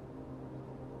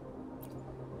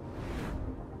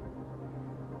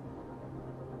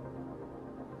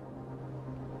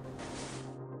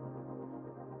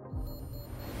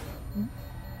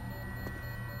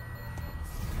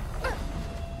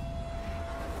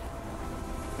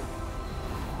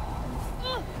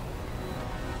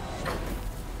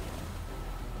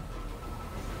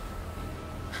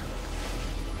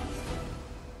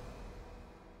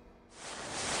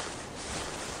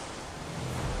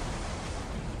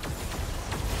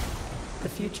 The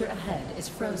future ahead is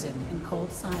frozen in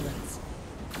cold silence.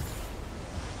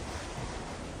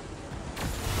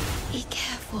 Be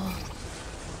careful.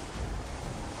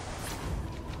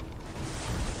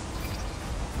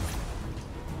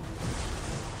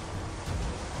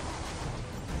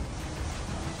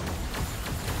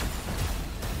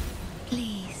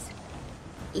 Please,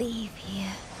 leave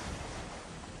here.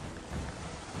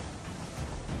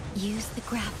 Use the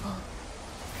grapple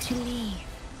to leave.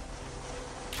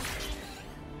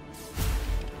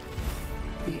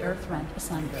 The earth rent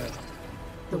asunder.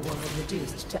 The world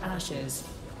reduced to ashes.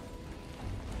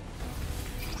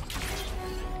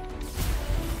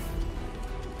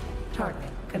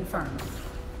 confirmed.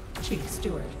 Chief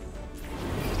Steward.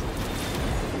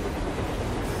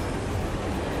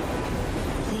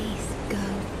 Please go.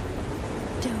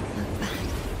 Don't look back.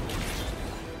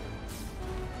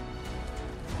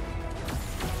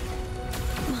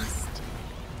 Must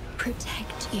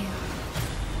protect you.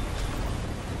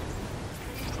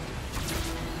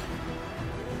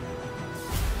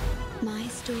 My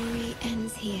story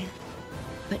ends here,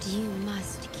 but you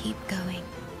must keep going.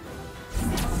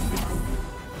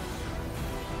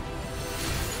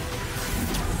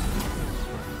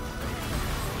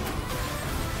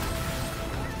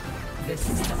 This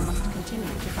system must continue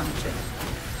to function.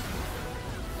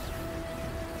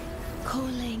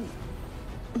 Calling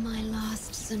my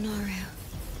last scenario.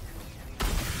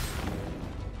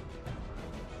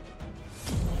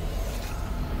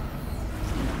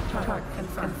 Target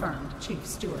confirmed. Chief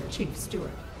Steward. Chief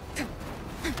Steward.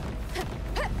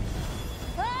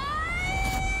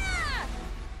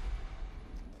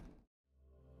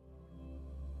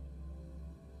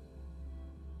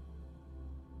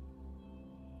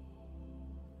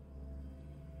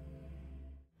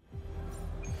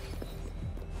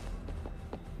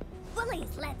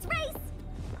 Bullies, let's race!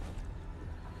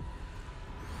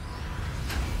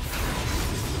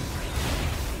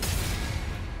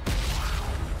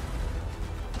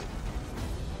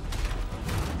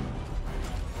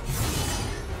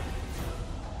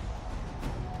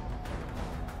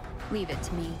 Leave it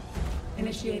to me.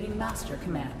 Initiating Master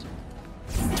Command.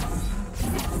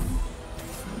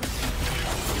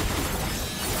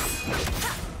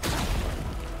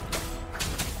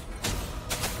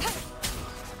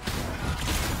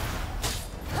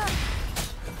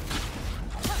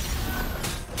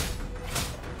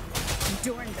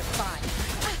 During the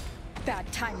fight.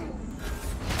 Bad timing.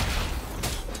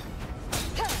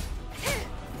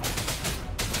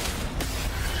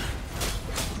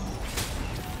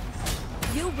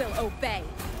 You will obey.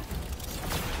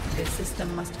 This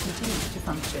system must continue to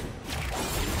function.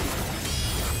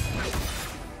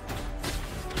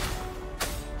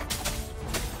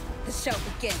 The show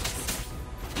begins.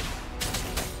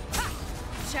 Ha!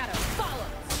 Shadow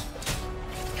follows.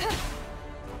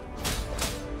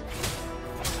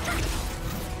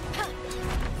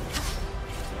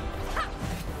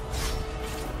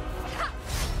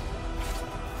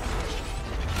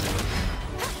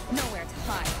 Nowhere to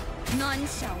hide. None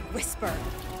shall whisper.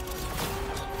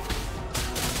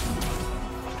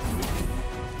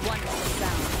 One more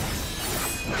sound.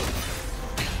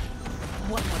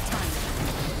 One more time.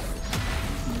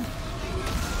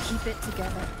 Keep it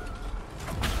together.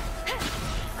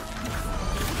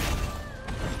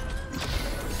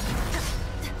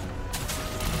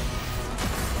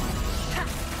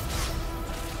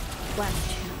 Last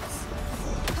chance.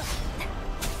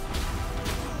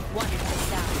 One more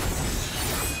sound.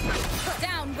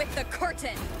 Down with the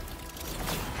curtain!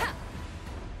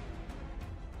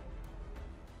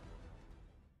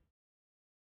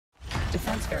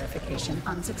 Defense verification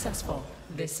unsuccessful.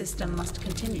 This system must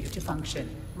continue to function.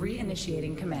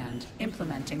 Reinitiating command.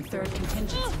 Implementing third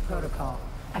contingency protocol.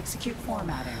 Execute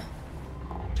formatting.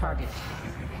 Target.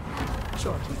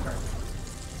 Shorekeeper.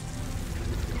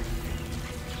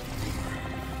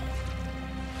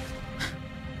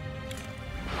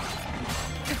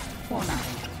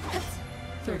 Formatting.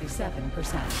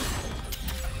 37%.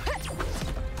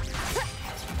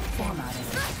 Formatting.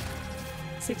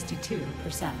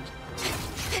 62%.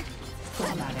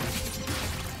 Formatting.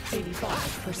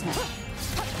 85%.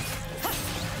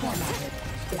 Formatted.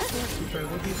 The storekeeper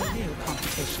will be the new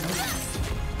computational unit.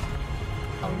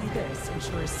 Only this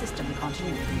ensures system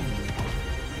continuity.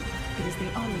 It is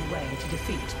the only way to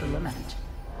defeat the Lament.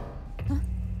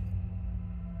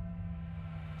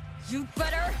 You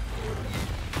better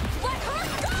let her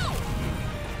go!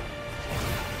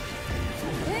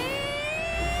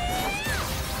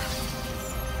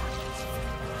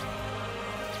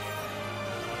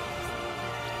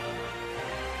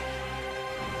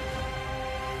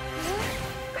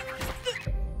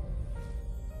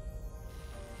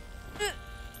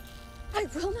 I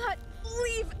will not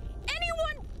leave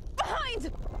anyone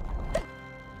behind!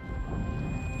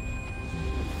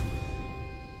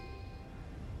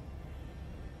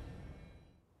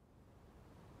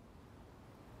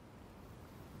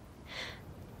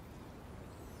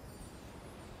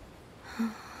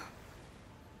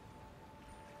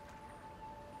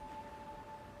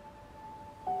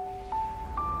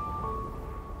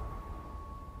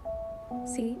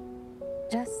 See?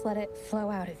 Just let it flow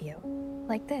out of you.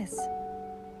 Like this.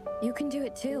 You can do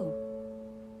it too.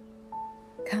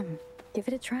 Come, give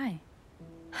it a try.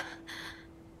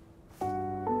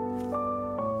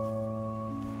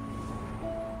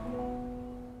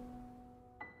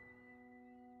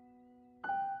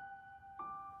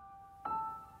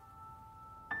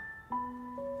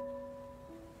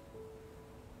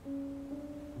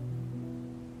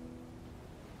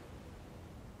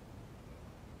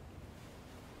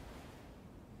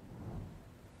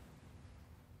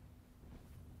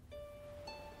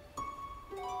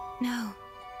 No,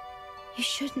 you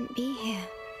shouldn't be here.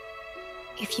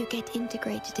 If you get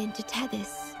integrated into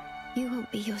Tethys, you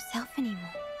won't be yourself anymore.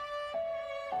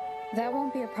 That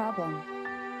won't be a problem.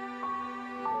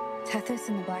 Tethys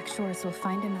and the Black Shores will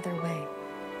find another way.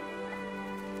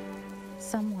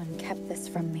 Someone kept this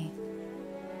from me,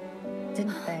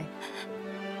 didn't they?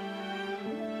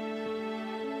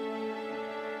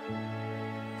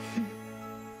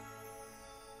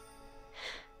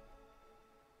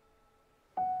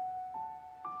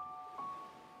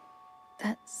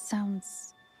 That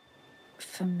sounds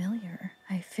familiar.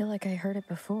 I feel like I heard it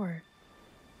before.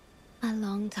 A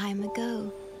long time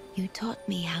ago, you taught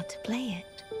me how to play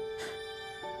it.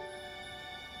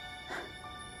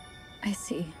 I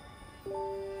see.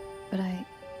 But I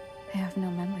have no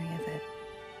memory of it.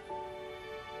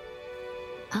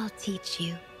 I'll teach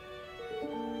you.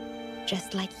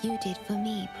 Just like you did for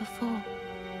me before.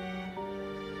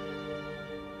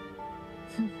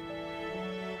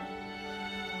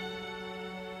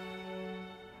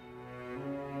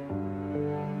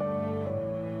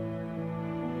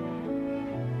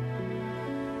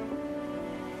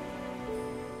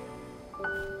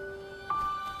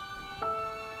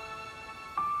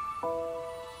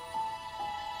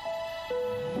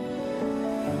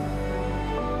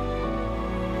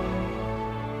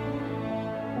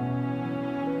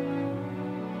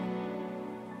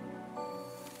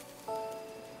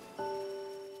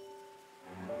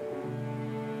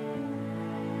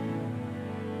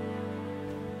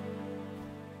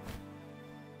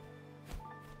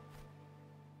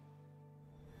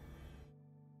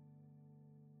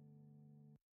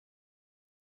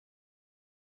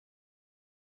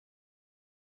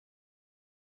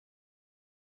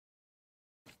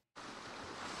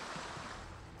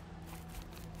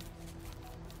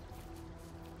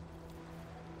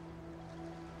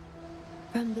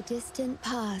 From the distant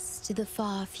past to the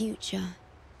far future,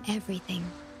 everything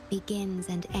begins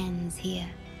and ends here.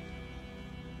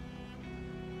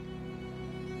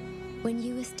 When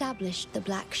you established the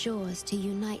Black Shores to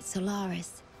unite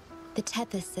Solaris, the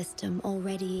Tethys system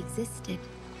already existed.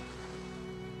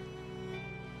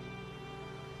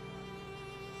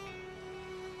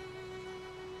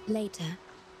 Later,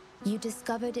 you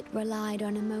discovered it relied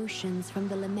on emotions from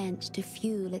the Lament to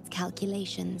fuel its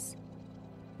calculations.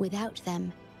 Without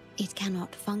them, it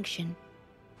cannot function.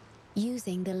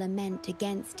 Using the Lament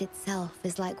against itself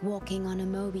is like walking on a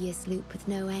Mobius loop with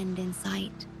no end in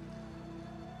sight.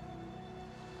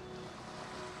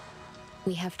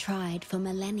 We have tried for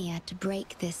millennia to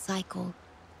break this cycle,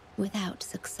 without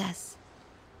success.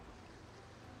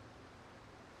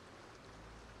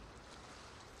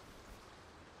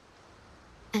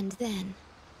 And then,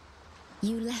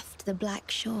 you left the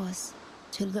Black Shores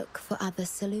to look for other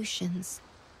solutions.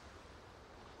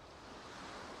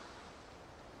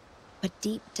 But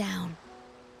deep down,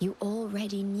 you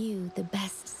already knew the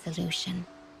best solution.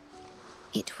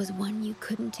 It was one you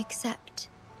couldn't accept.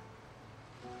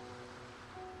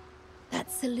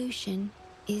 That solution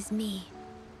is me.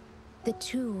 The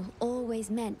tool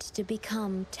always meant to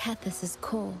become Tethys'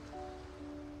 core.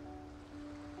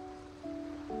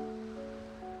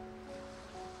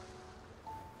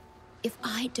 If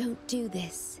I don't do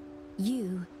this,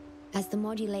 you, as the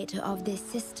modulator of this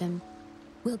system,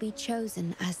 will be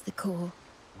chosen as the core.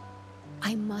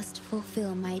 I must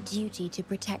fulfill my duty to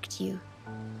protect you.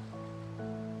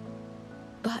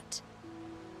 But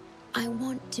I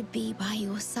want to be by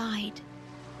your side,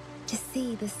 to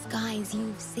see the skies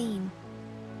you've seen,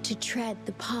 to tread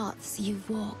the paths you've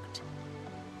walked.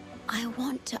 I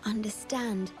want to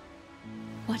understand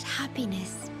what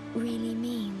happiness really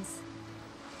means.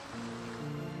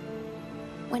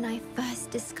 When I first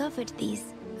discovered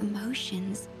these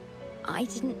emotions, I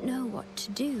didn't know what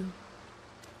to do.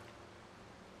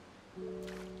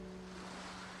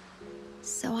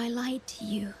 So I lied to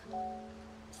you,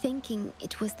 thinking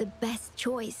it was the best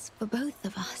choice for both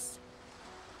of us.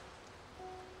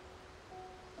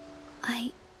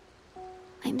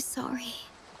 I'm sorry.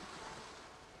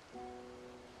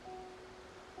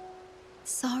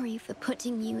 Sorry for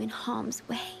putting you in harm's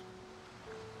way.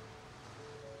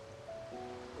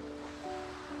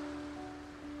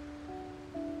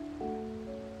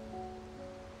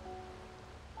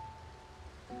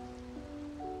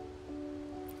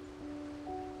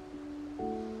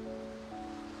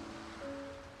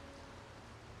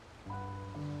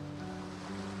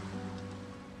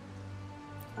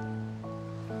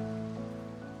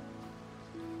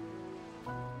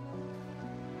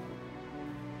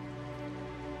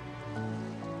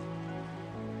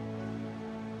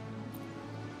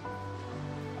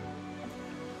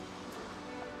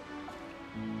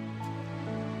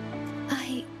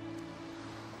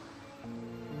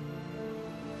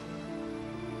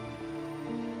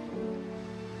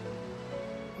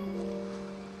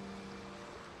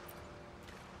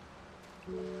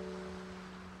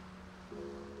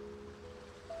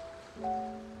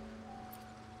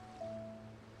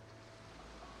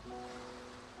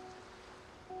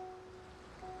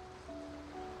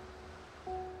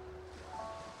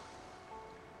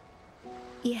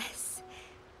 Yes.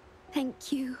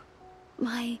 Thank you,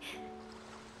 my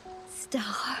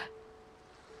star.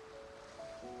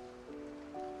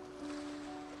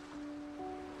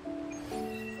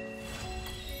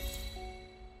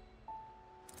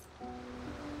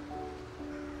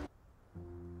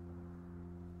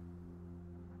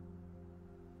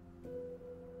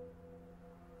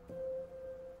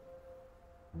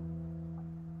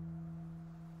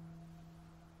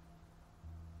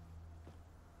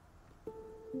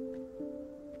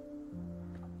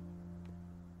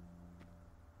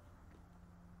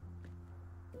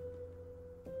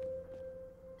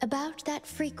 About that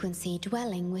frequency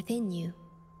dwelling within you.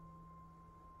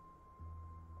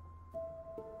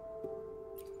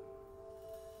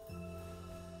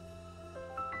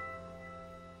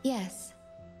 Yes.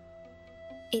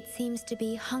 It seems to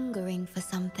be hungering for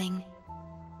something.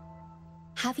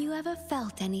 Have you ever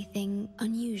felt anything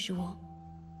unusual?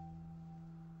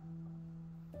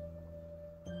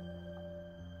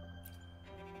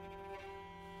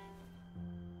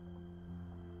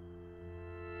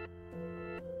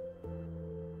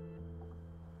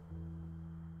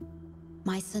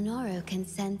 My Sonoro can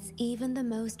sense even the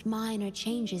most minor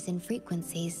changes in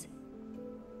frequencies.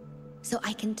 So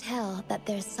I can tell that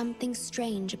there's something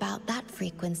strange about that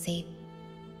frequency.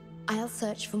 I'll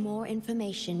search for more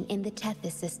information in the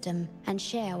Tethys system and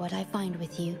share what I find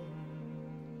with you.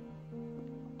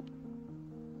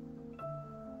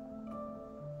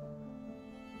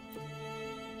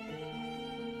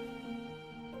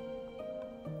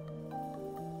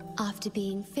 After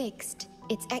being fixed,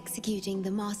 it's executing the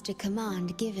master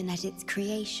command given at its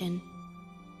creation.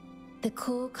 The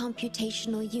core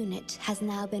computational unit has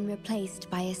now been replaced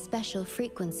by a special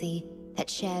frequency that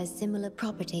shares similar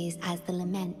properties as the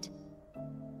lament.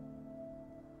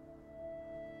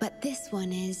 But this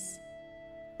one is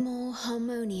more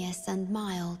harmonious and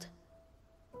mild.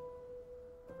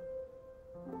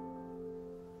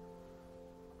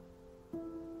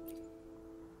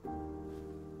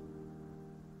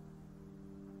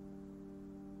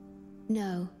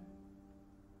 No.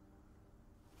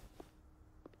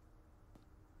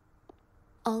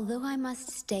 Although I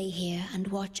must stay here and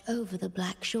watch over the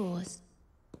Black Shores,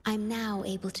 I'm now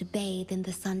able to bathe in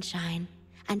the sunshine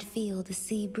and feel the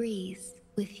sea breeze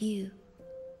with you.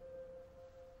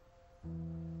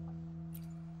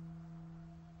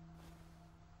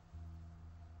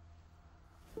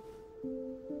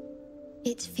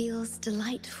 It feels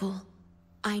delightful.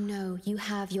 I know you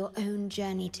have your own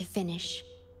journey to finish.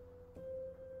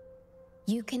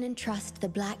 You can entrust the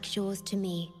Black Shores to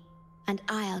me, and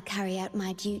I'll carry out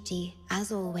my duty,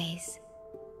 as always.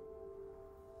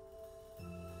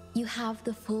 You have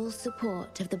the full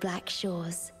support of the Black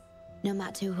Shores, no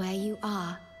matter where you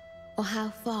are, or how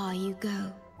far you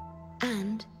go.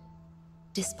 And,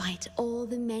 despite all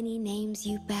the many names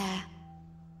you bear,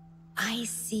 I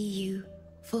see you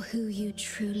for who you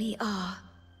truly are.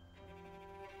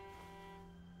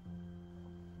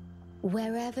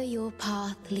 Wherever your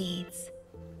path leads,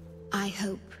 I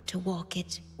hope to walk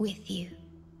it with you.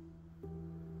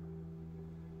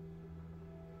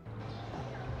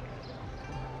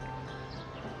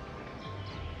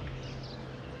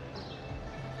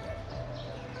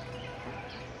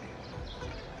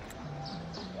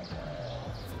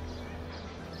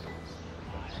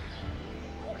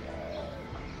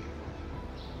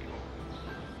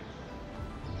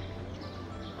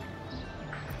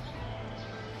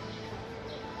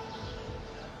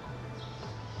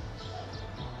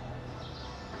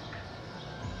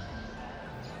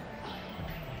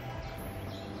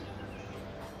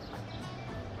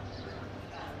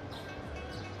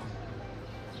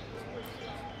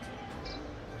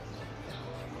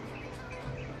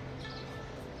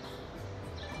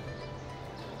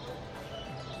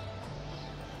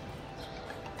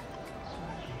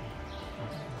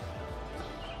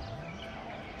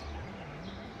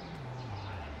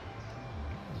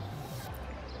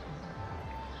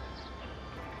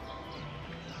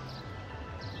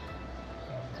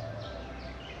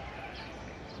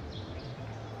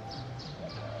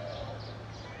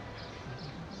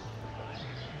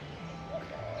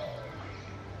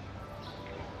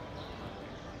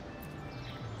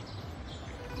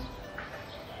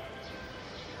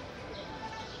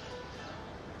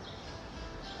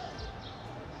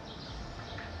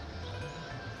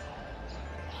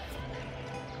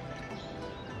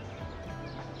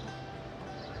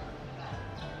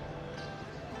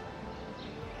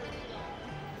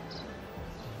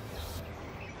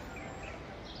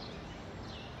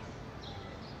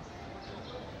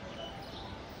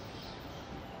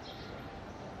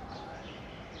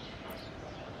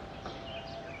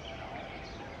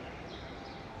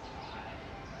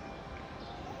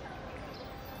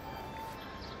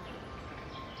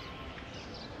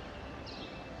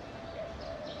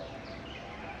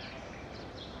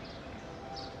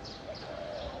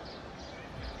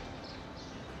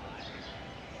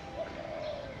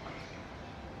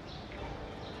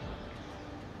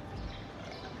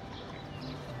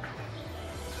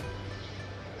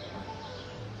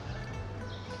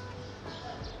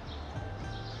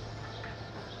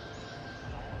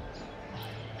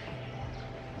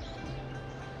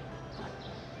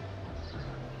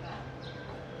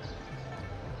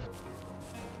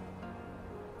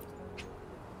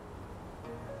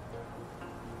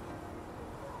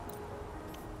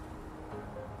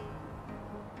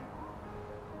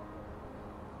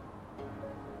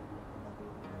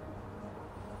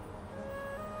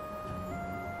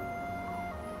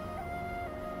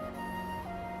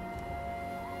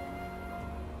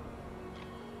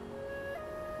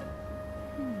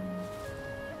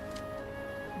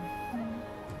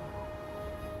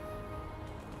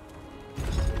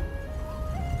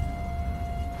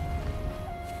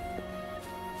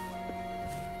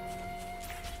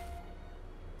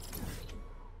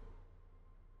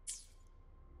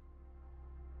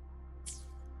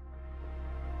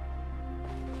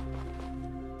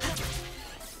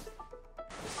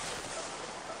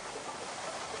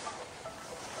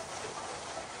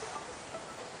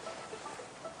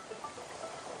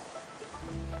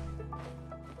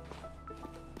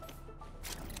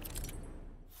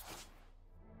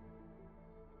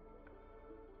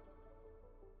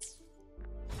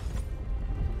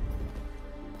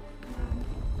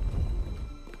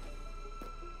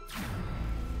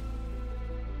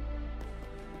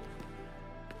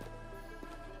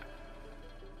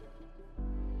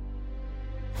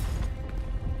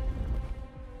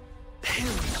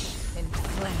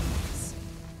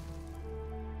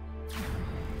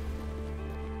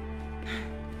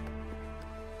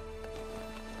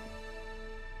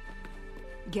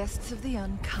 Guests of the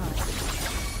unkind.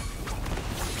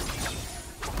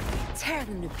 Tear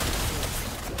them to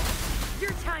pieces.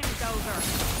 Your time is over.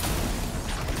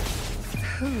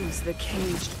 Who's the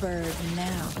caged bird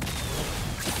now?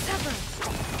 Sever.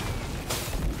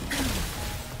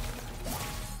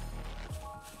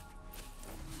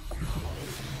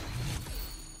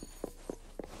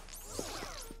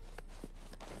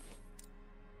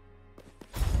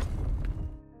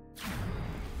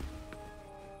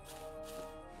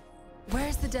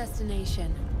 Where's the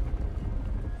destination?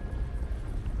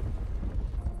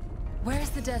 Where's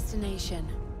the destination?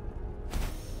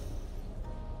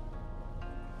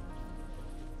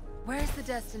 Where's the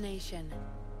destination?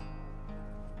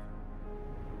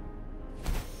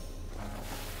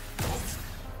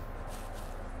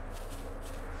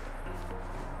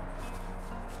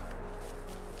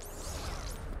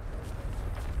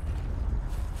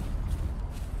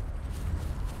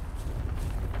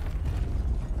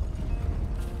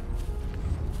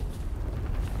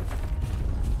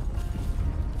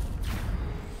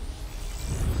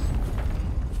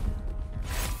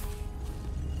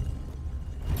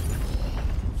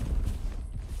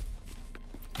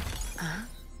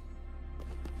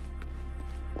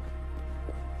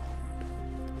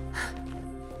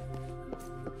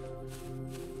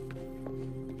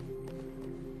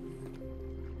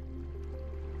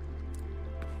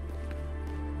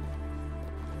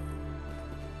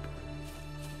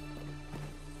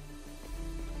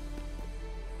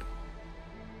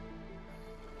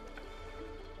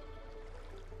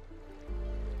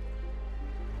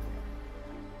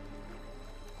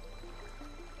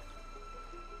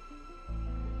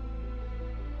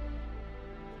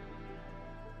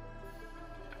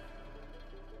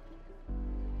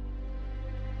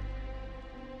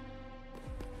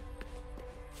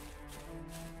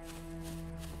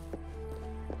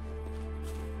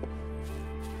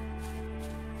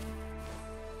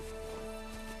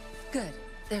 Good.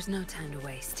 There's no time to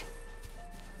waste.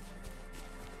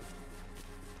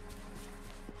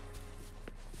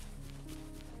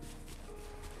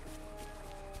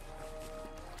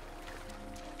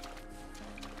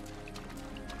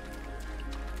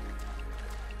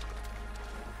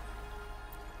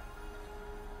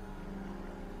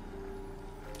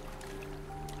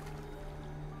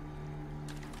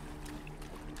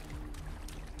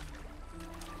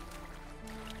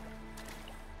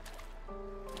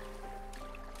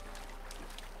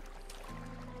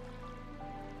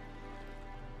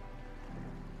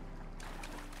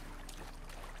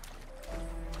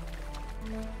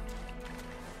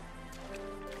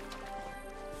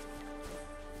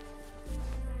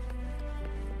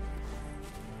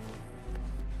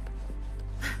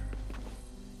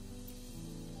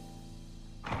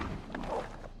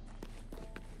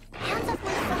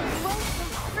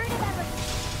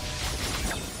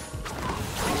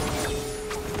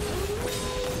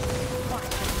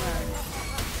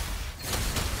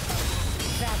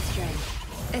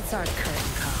 It's our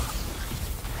curtain call.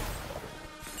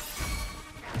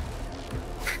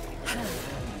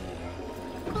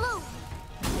 Blue!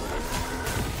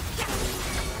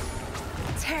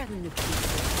 Tear them to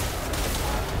pieces.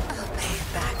 I'll pay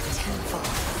it back tenfold.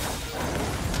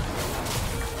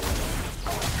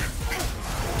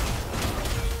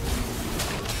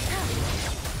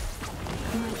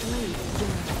 My blade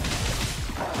yearns.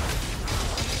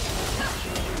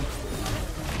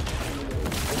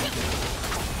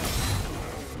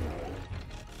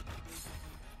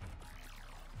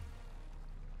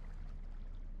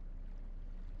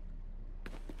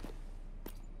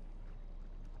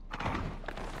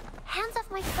 Hands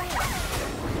off my friend.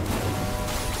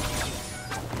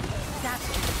 That's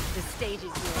true. The stage is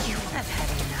yours. You have had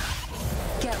enough.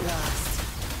 Get lost.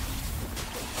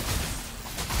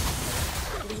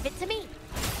 Leave it to me.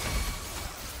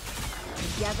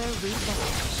 Together we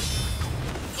vanish.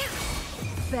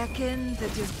 Beckon the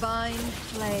divine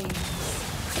flames.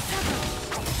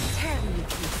 Tear them to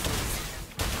pieces.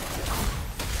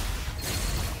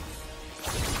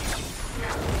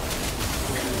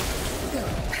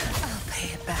 I'll pay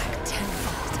it back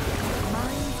tenfold.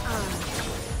 Mine on.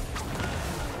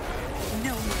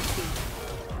 No mercy.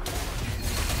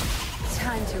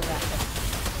 Time to wrap it.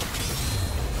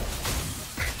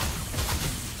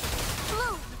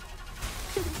 Blue!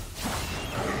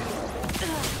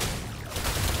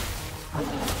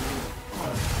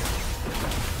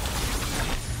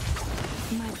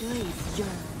 My blade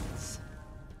yearns.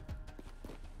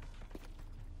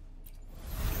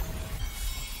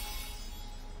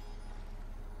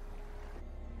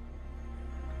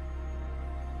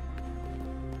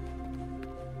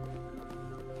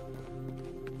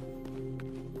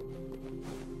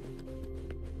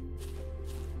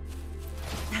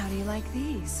 like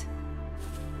these.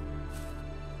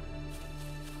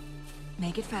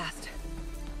 Make it fast.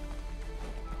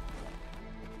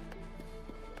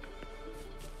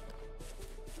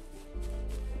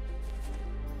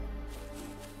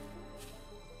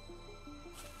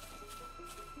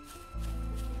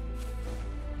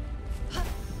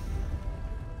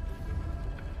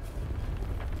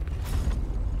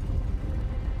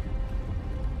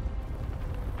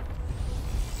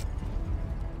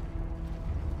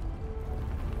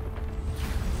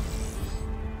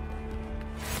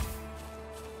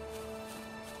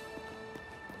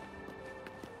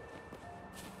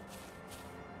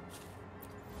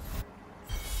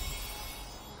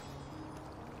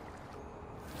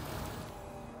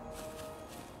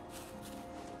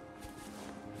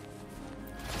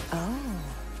 Oh,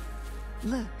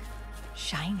 look,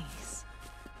 shinies.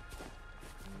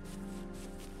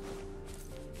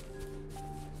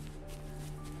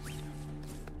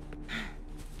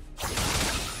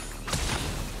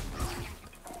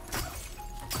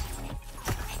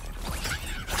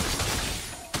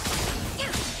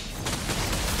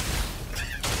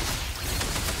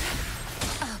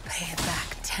 I'll pay it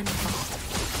back tenfold.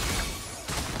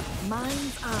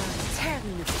 Mind's eye,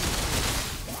 tearing the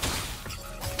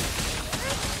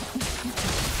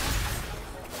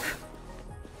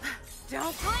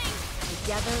Don't blink!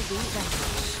 Together we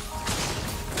vanquish.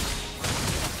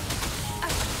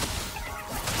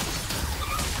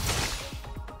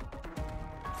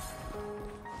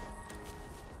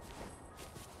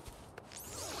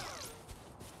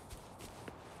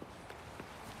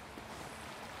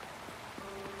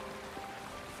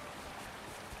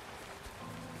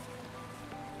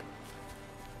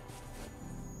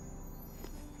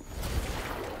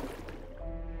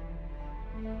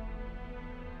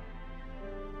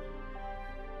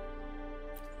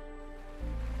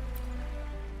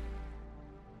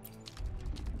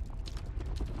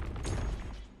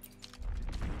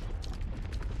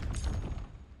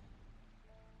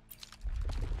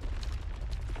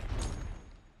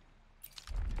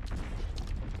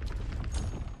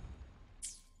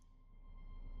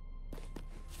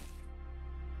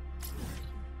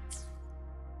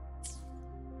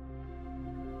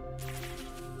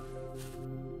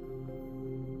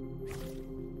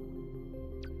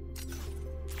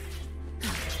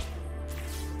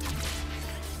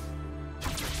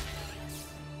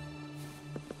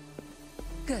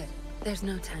 Good. There's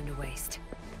no time to waste.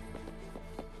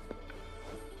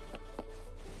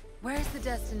 Where's the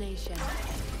destination?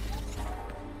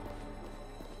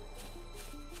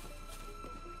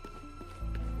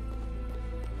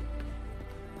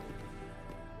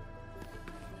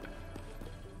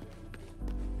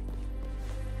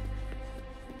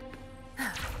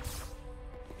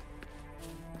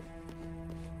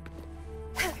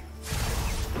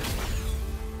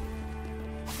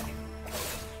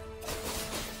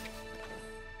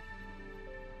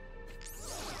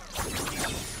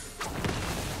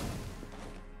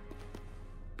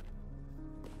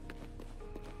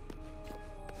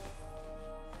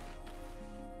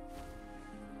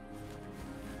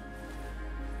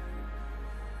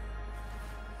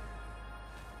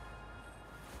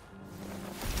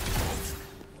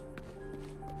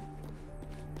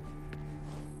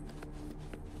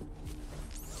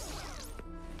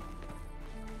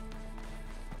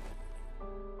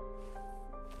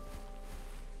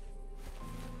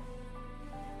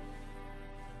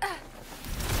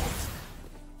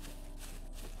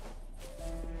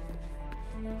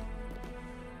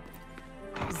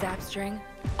 Zapstring,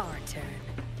 our turn.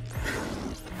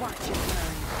 Watch it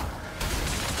burn.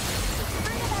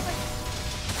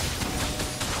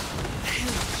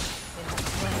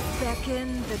 Beckon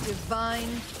the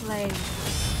divine flame.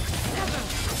 Sever,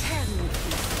 tear me to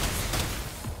pieces.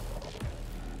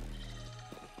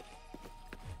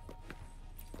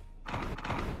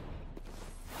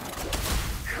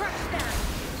 Crush them!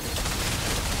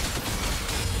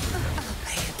 I'll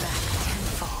pay it back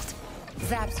tenfold.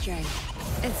 Zapstring.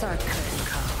 It's our curtain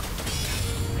call.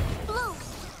 Blue!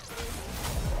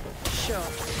 Sure.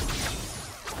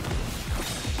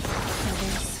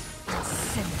 Feathers and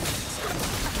cinders.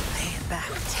 I'll pay it back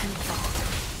tenfold.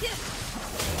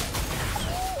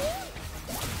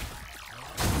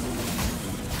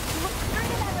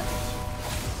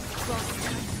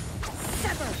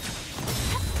 Sever!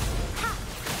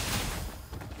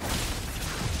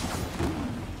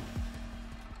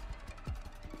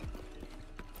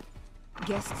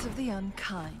 Guests of the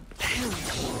unkind, perish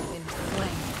in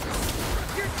flames.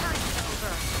 Your time's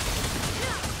over.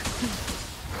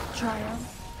 Triumph.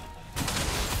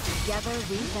 Together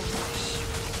we vanish.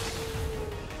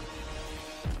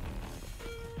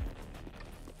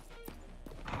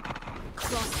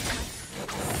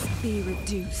 Be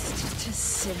reduced to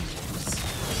cinders.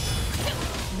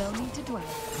 No need to dwell.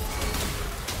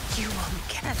 You won't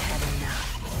get had enough.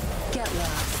 Get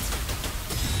lost.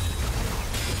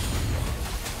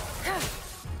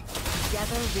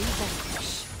 Together we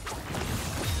vanish.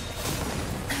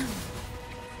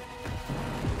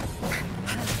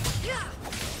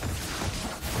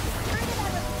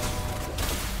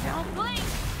 Don't blink!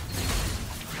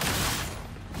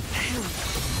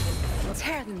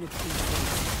 Tear them to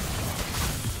pieces.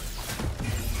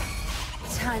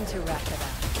 Time to wrap it up.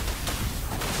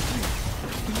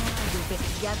 Now we've been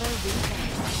together, we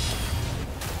vanish.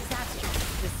 Zapster,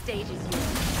 the stage is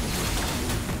yours.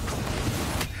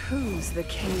 Who's the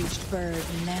caged bird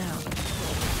now?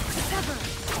 Sever!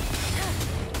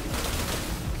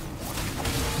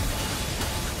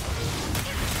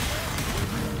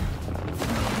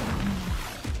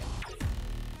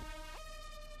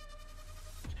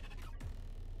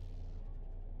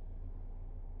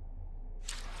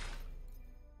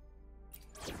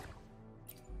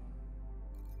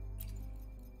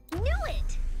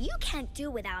 You can't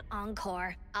do without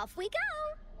Encore. Off we go!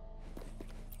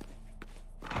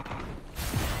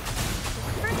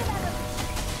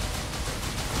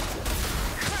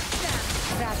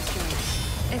 That's right.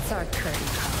 It's our curtain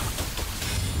call.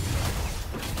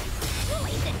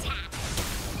 Woolly's attack!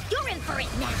 You're in for it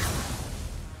now!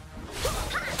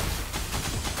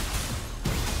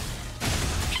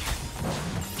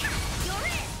 You're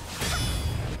in!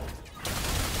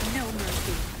 No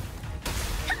mercy.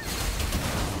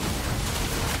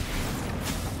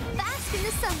 Bask in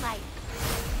the sunlight!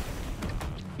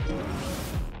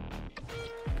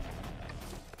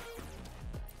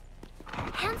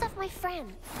 Hands off my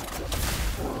friend.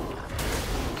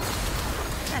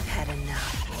 I've had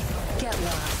enough. Get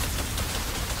lost.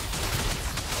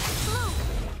 Bloom!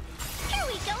 Here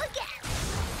we go again!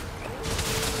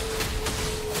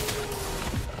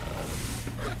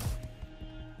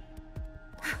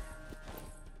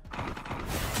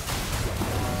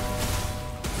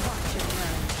 Watch and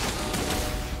learn.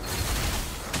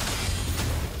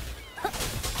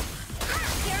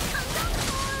 Here comes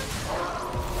Encore!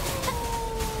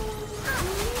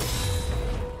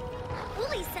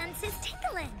 Woolly sense is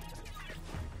tingling.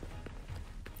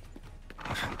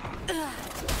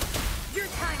 Your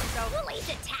time is over. Woolly's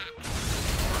attack!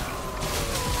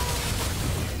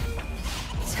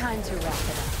 Time to wrap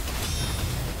it up.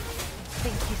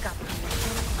 Think you got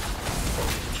permission?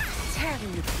 Tear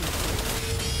them to pieces.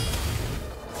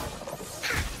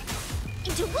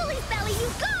 Into Woolly's belly you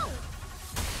go!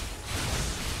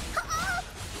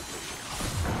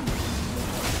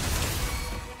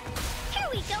 Here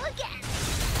we go again!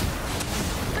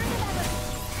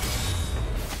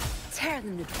 Tear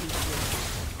them to pieces.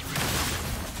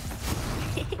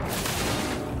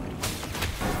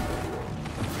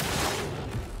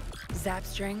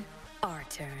 Zapstring, our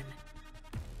turn.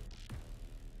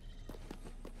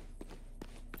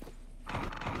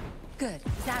 Good.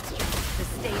 Zapstring, the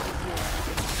stage is yours.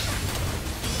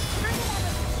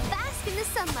 Bask in the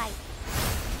sunlight.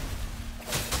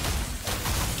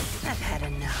 I've had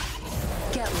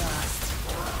enough. Get lost.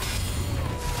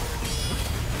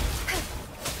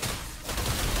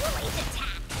 Woolly's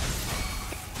attack.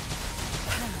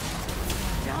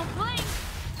 Don't blink!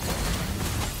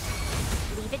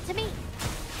 Leave it to me.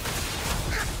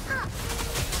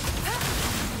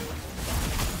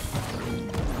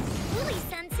 Woolly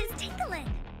sense is tingling.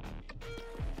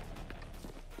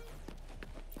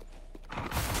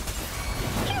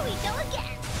 Here we go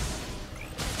again.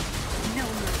 No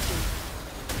mercy.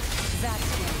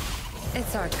 Zapstring,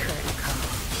 it's our curtain call.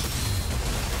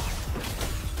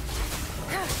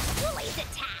 Woolly's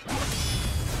attack.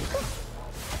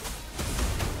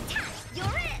 You're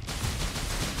in.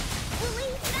 Woolly,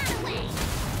 that away.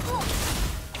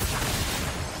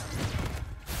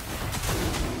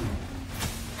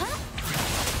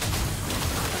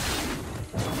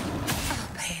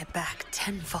 I'll pay it back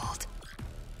tenfold.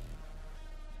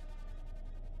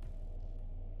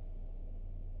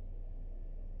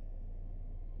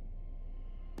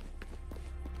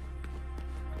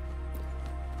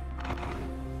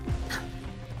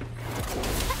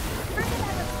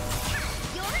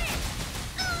 You're in.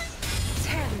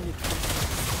 Tear them to pieces.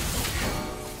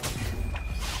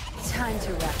 Time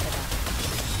to wrap it up.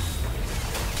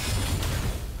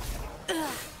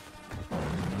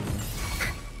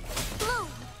 Bloom.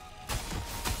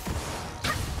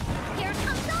 Here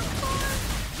comes Encore.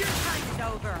 Your time is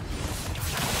over.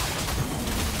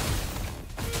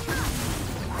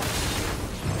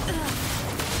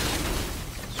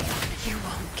 You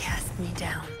won't cast me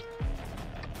down.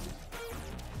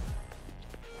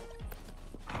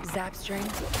 Zapstring,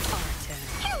 our turn.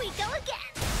 Here we go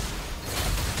again!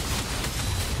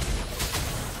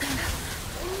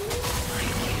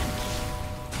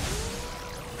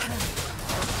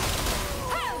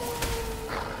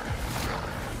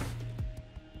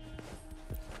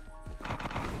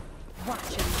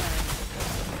 Watch and learn.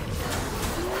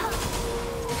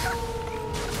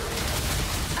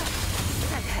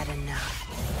 I've had enough.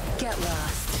 Get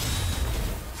lost.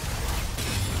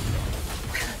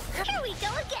 Here we go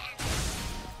again!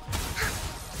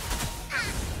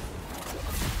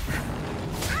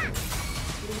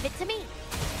 Leave it to me.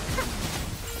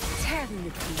 Tear them to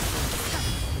pieces.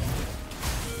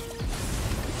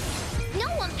 No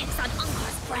one picks on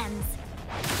Unkar's friends.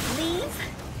 Leave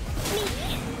me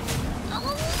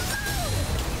alone!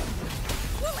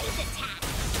 Willie's attack!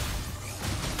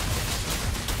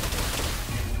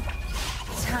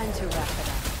 Time to wrap it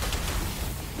up.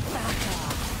 Back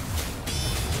off.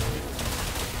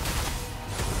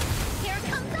 Here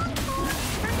comes Encore!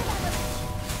 Further element!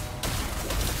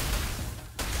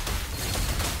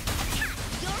 Ha!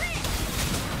 You're in!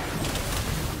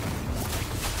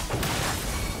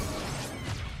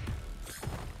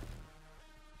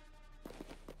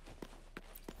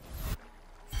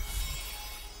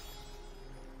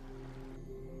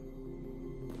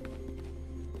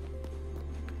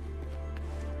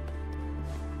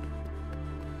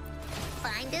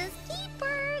 Finders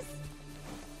keepers!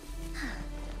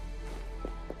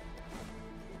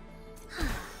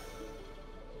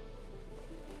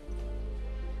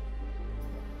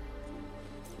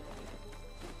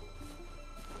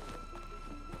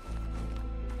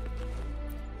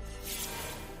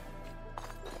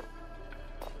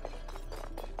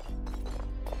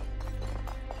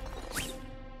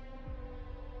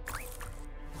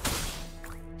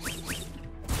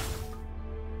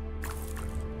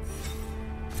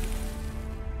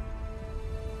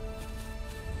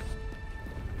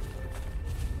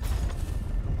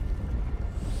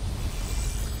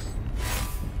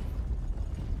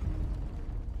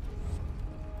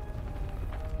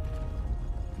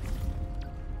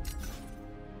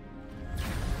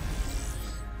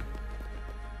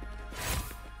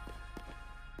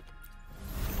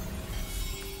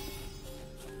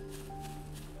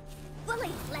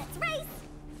 Willie, let's race!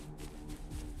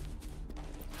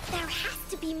 There has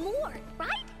to be more,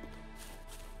 right?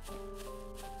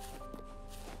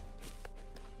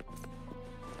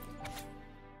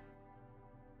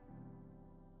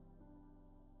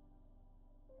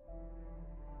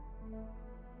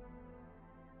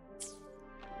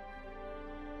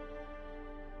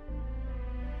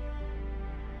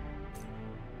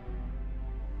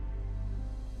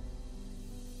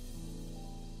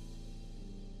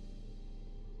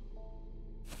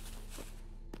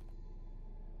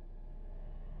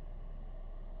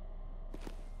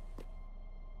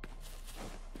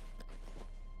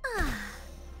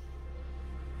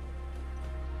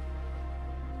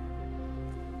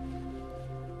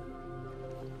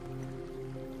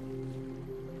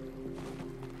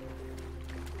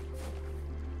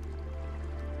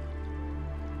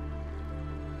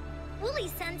 Willie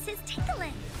senses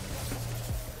tickling.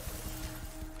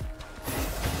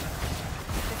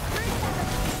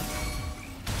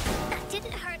 That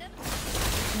didn't hurt him.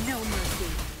 No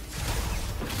mercy.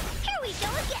 Here we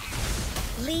go again.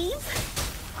 Leave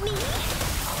me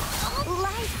alone.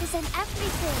 Life is in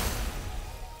everything.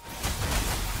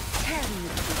 Tear them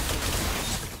to pieces.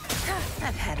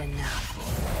 I've had enough.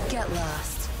 Get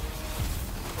lost.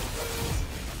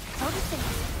 Noticing.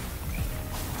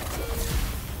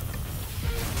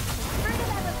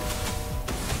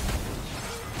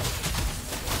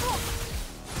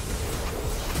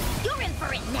 You're in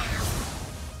for it now.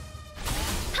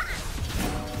 Ha!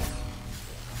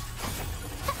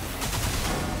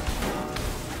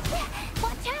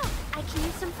 Watch out! I can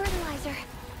use some fertilizer.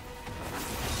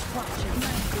 Watch your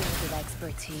field with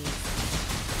expertise.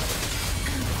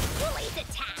 Willie's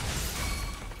attack.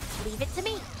 Leave it to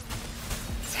me.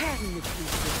 Tear them to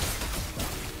pieces.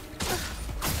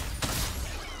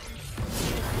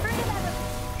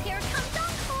 Here comes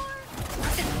Encore.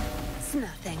 It's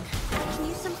nothing. I can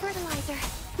use some fertilizer.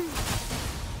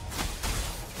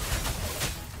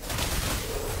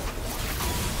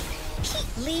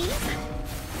 Leave